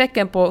ett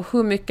tecken på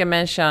hur mycket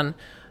människan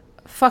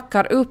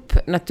fuckar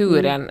upp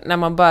naturen när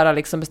man bara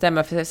liksom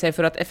bestämmer sig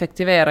för att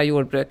effektivera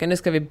jordbruket. Nu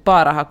ska vi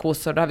bara ha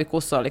kossor, då har vi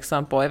kossor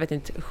liksom på jag vet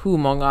inte hur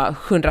många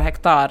 100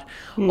 hektar.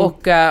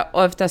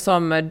 Och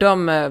eftersom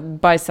de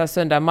bajsar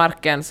sönder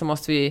marken så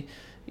måste vi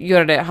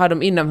ha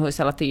dem inomhus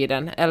hela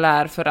tiden,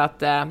 eller för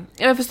att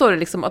jag förstår det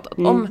liksom att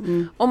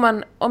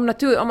om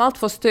allt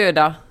får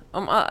stöda,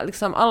 om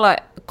liksom alla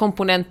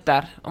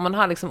komponenter, om man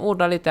har liksom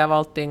odlat lite av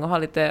allting och har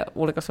lite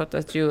olika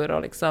sorters djur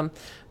och liksom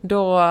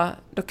då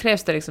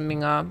krävs det liksom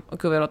inga, och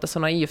gud jag låter så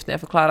naivt när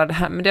jag förklarar det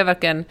här, men det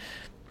är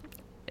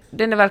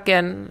den är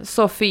verkligen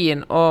så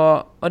fin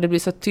och det blir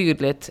så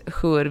tydligt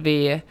hur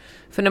vi,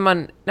 för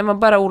när man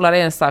bara odlar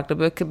en sak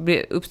då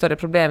uppstår det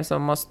problem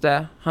som man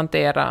måste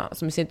hantera,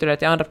 som i sin tur är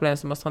till andra problem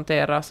som måste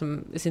hantera,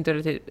 som i sin tur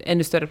är till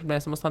ännu större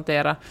problem som måste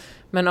hantera.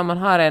 Men om man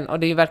har och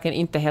det är ju verkligen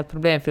inte helt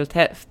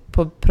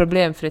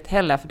problemfritt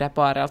heller för det här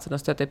paret, alltså de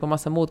stöter på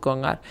massa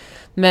motgångar.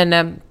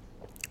 Men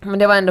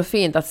det var ändå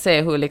fint att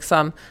se hur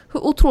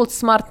otroligt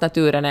smart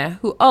naturen är,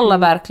 hur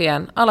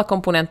alla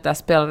komponenter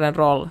spelar en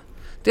roll.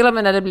 Till och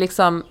med när det blir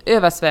liksom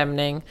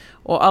översvämning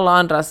och alla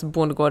andras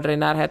bondgårdar i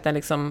närheten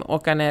liksom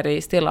åker ner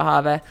i Stilla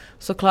havet,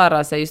 så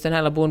klarar sig just den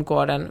här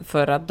bondgården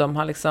för att de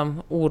har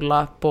liksom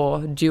odlat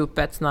på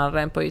djupet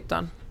snarare än på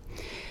ytan.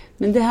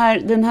 Men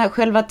den här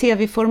själva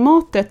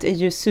tv-formatet är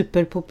ju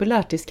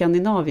superpopulärt i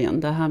Skandinavien.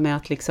 Det här med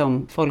att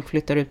liksom folk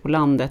flyttar ut på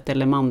landet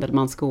eller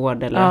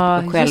Mandelmansgård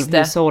eller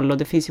självhushåll. Och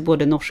det finns ju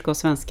både norska och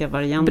svenska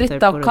varianter.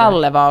 Britta och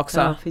Kalle var också.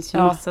 Ja, det finns ju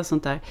massa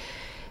sånt där.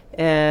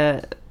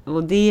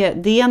 Och det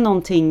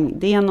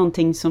är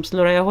någonting som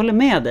slår, jag håller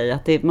med dig,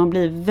 att man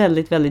blir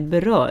väldigt, väldigt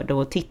berörd av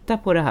att titta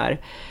på det här.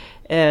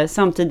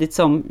 Samtidigt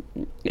som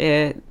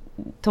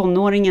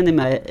tonåringen i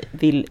mig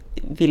vill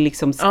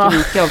liksom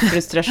skrika av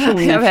frustration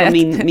för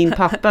min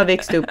pappa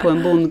växte upp på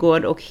en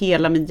bondgård och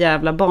hela min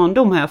jävla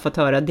barndom har jag fått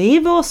höra, det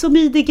var som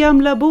i det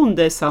gamla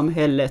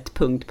bondesamhället ...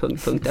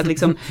 Att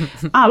liksom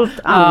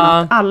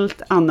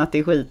allt annat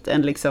är skit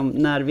än liksom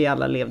när vi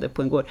alla levde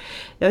på en gård.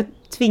 Jag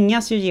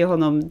tvingas ju ge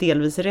honom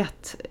delvis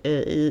rätt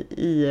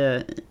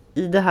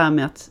i det här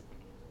med att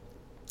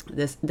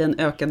den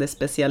ökade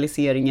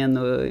specialiseringen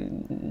och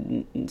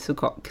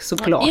såklart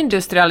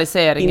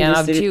industrialiseringen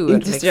av djur.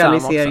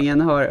 Industrialiseringen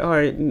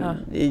liksom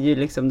är ju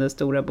liksom den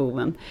stora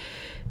boven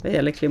vad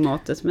gäller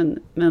klimatet.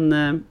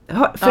 Men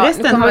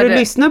förresten, har du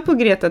lyssnat på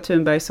Greta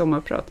Thunbergs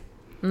sommarprat?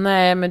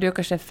 Nej, men du är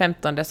kanske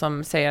 15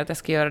 som säger att jag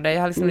ska göra det.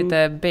 Jag har liksom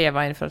lite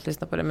beva inför att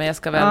lyssna på det, men jag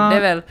ska väl, det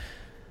är väl...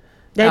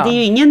 Det är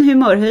ju ingen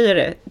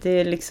humörhöjare, det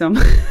är liksom...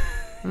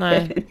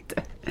 Nej.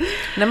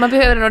 När man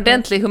behöver en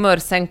ordentlig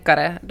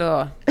humörsänkare,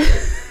 då...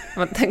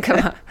 Man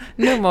tänker,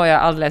 nu mår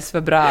jag alldeles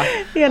för bra.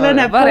 Hela den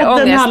här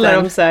podden handlar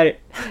om så här,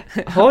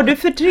 har du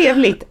för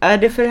trevligt? Är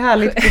det för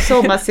härligt på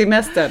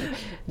sommarsemestern?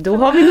 Då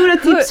har vi några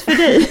tips för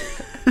dig.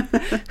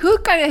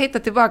 Hur kan jag hitta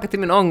tillbaka till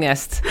min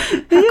ångest?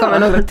 Här kommer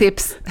några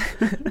tips.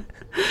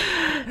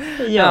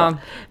 Ja,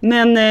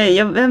 men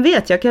vem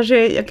vet, jag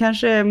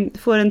kanske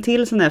får en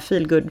till sån här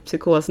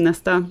feelgood-psykos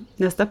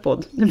nästa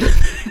podd. Det blir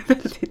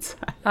väldigt så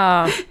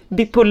här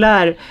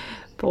bipolär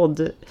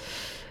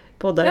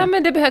poddare. Ja,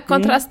 men det behövs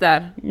kontrast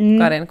där,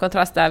 Karin,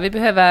 kontrast där. Vi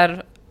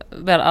behöver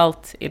väl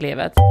allt i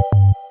livet.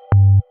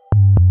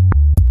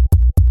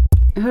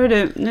 Hör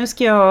du, nu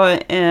ska jag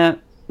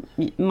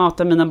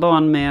mata mina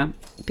barn med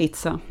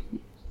pizza.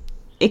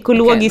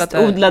 Ekologiskt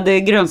odlade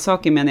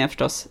grönsaker menar jag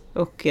förstås.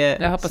 Och,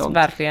 jag hoppas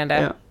verkligen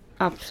det. Ja,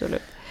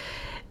 absolut.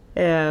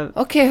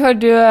 Okej, hör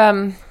du,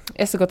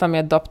 jag ska gå ta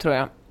med ett dopp tror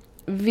jag.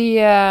 Vi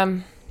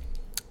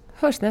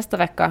hörs nästa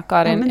vecka,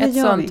 Karin. Ja,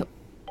 ett sånt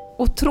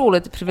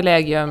otroligt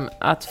privilegium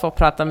att få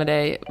prata med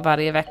dig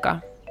varje vecka.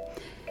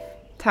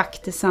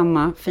 Tack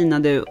detsamma, fina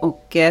du.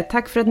 Och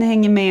tack för att ni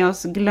hänger med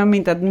oss. Glöm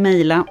inte att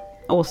mejla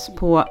oss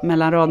på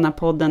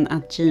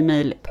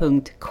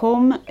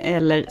mellanraderna-podden@gmail.com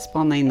eller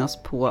spana in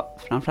oss på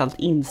framförallt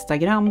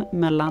Instagram,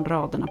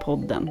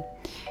 mellanraderna-podden.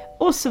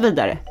 Och så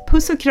vidare.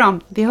 Puss och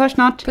kram. Vi hörs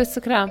snart. Puss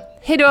och kram.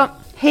 Hej då.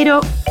 Hej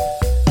då.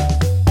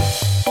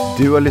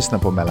 Du har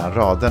lyssnat på Mellan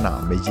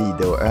raderna med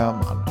Gide och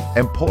Öhman.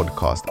 En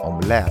podcast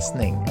om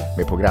läsning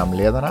med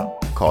programledarna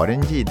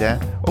Karin Gide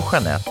och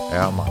Jeanette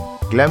Öhman.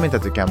 Glöm inte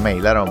att du kan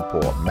mejla dem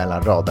på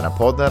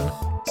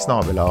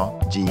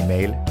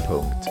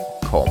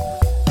mellanraderna-podden@gmail.com.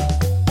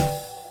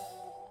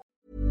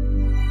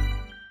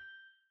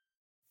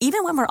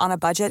 Even when we're on a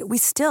budget, we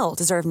still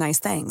deserve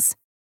nice things.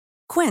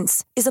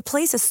 Quince is a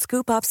place to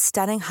scoop up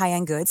stunning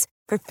high-end goods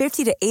for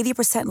 50 to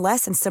 80%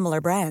 less than similar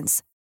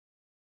brands.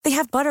 They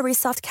have buttery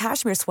soft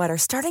cashmere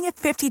sweaters starting at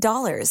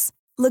 $50,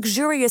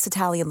 luxurious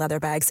Italian leather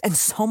bags, and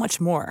so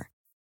much more.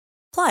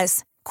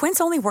 Plus,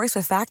 Quince only works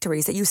with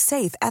factories that use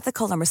safe,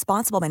 ethical, and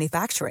responsible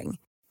manufacturing.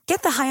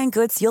 Get the high-end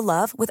goods you'll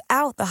love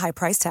without the high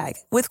price tag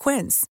with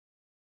Quince.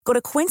 Go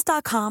to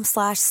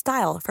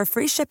quince.com/style for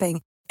free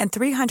shipping and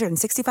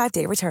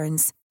 365-day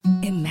returns.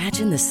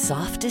 Imagine the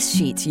softest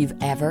sheets you've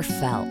ever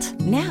felt.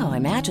 Now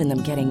imagine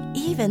them getting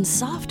even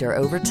softer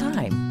over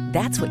time.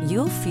 That's what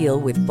you'll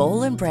feel with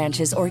Boll &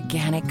 Branch's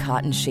organic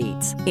cotton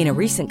sheets. In a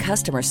recent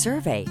customer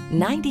survey,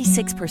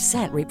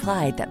 96%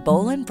 replied that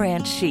Boll &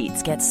 Branch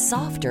sheets get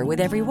softer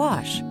with every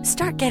wash.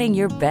 Start getting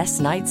your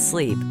best night's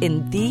sleep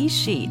in these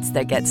sheets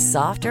that get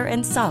softer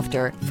and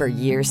softer for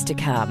years to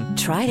come.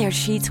 Try their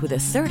sheets with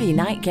a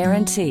 30-night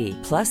guarantee.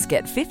 Plus,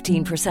 get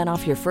 15%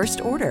 off your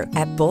first order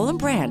at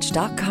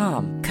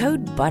bollandbranch.com.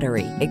 Code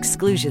BUTTERY.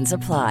 Exclusions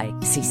apply.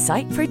 See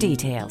site for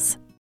details.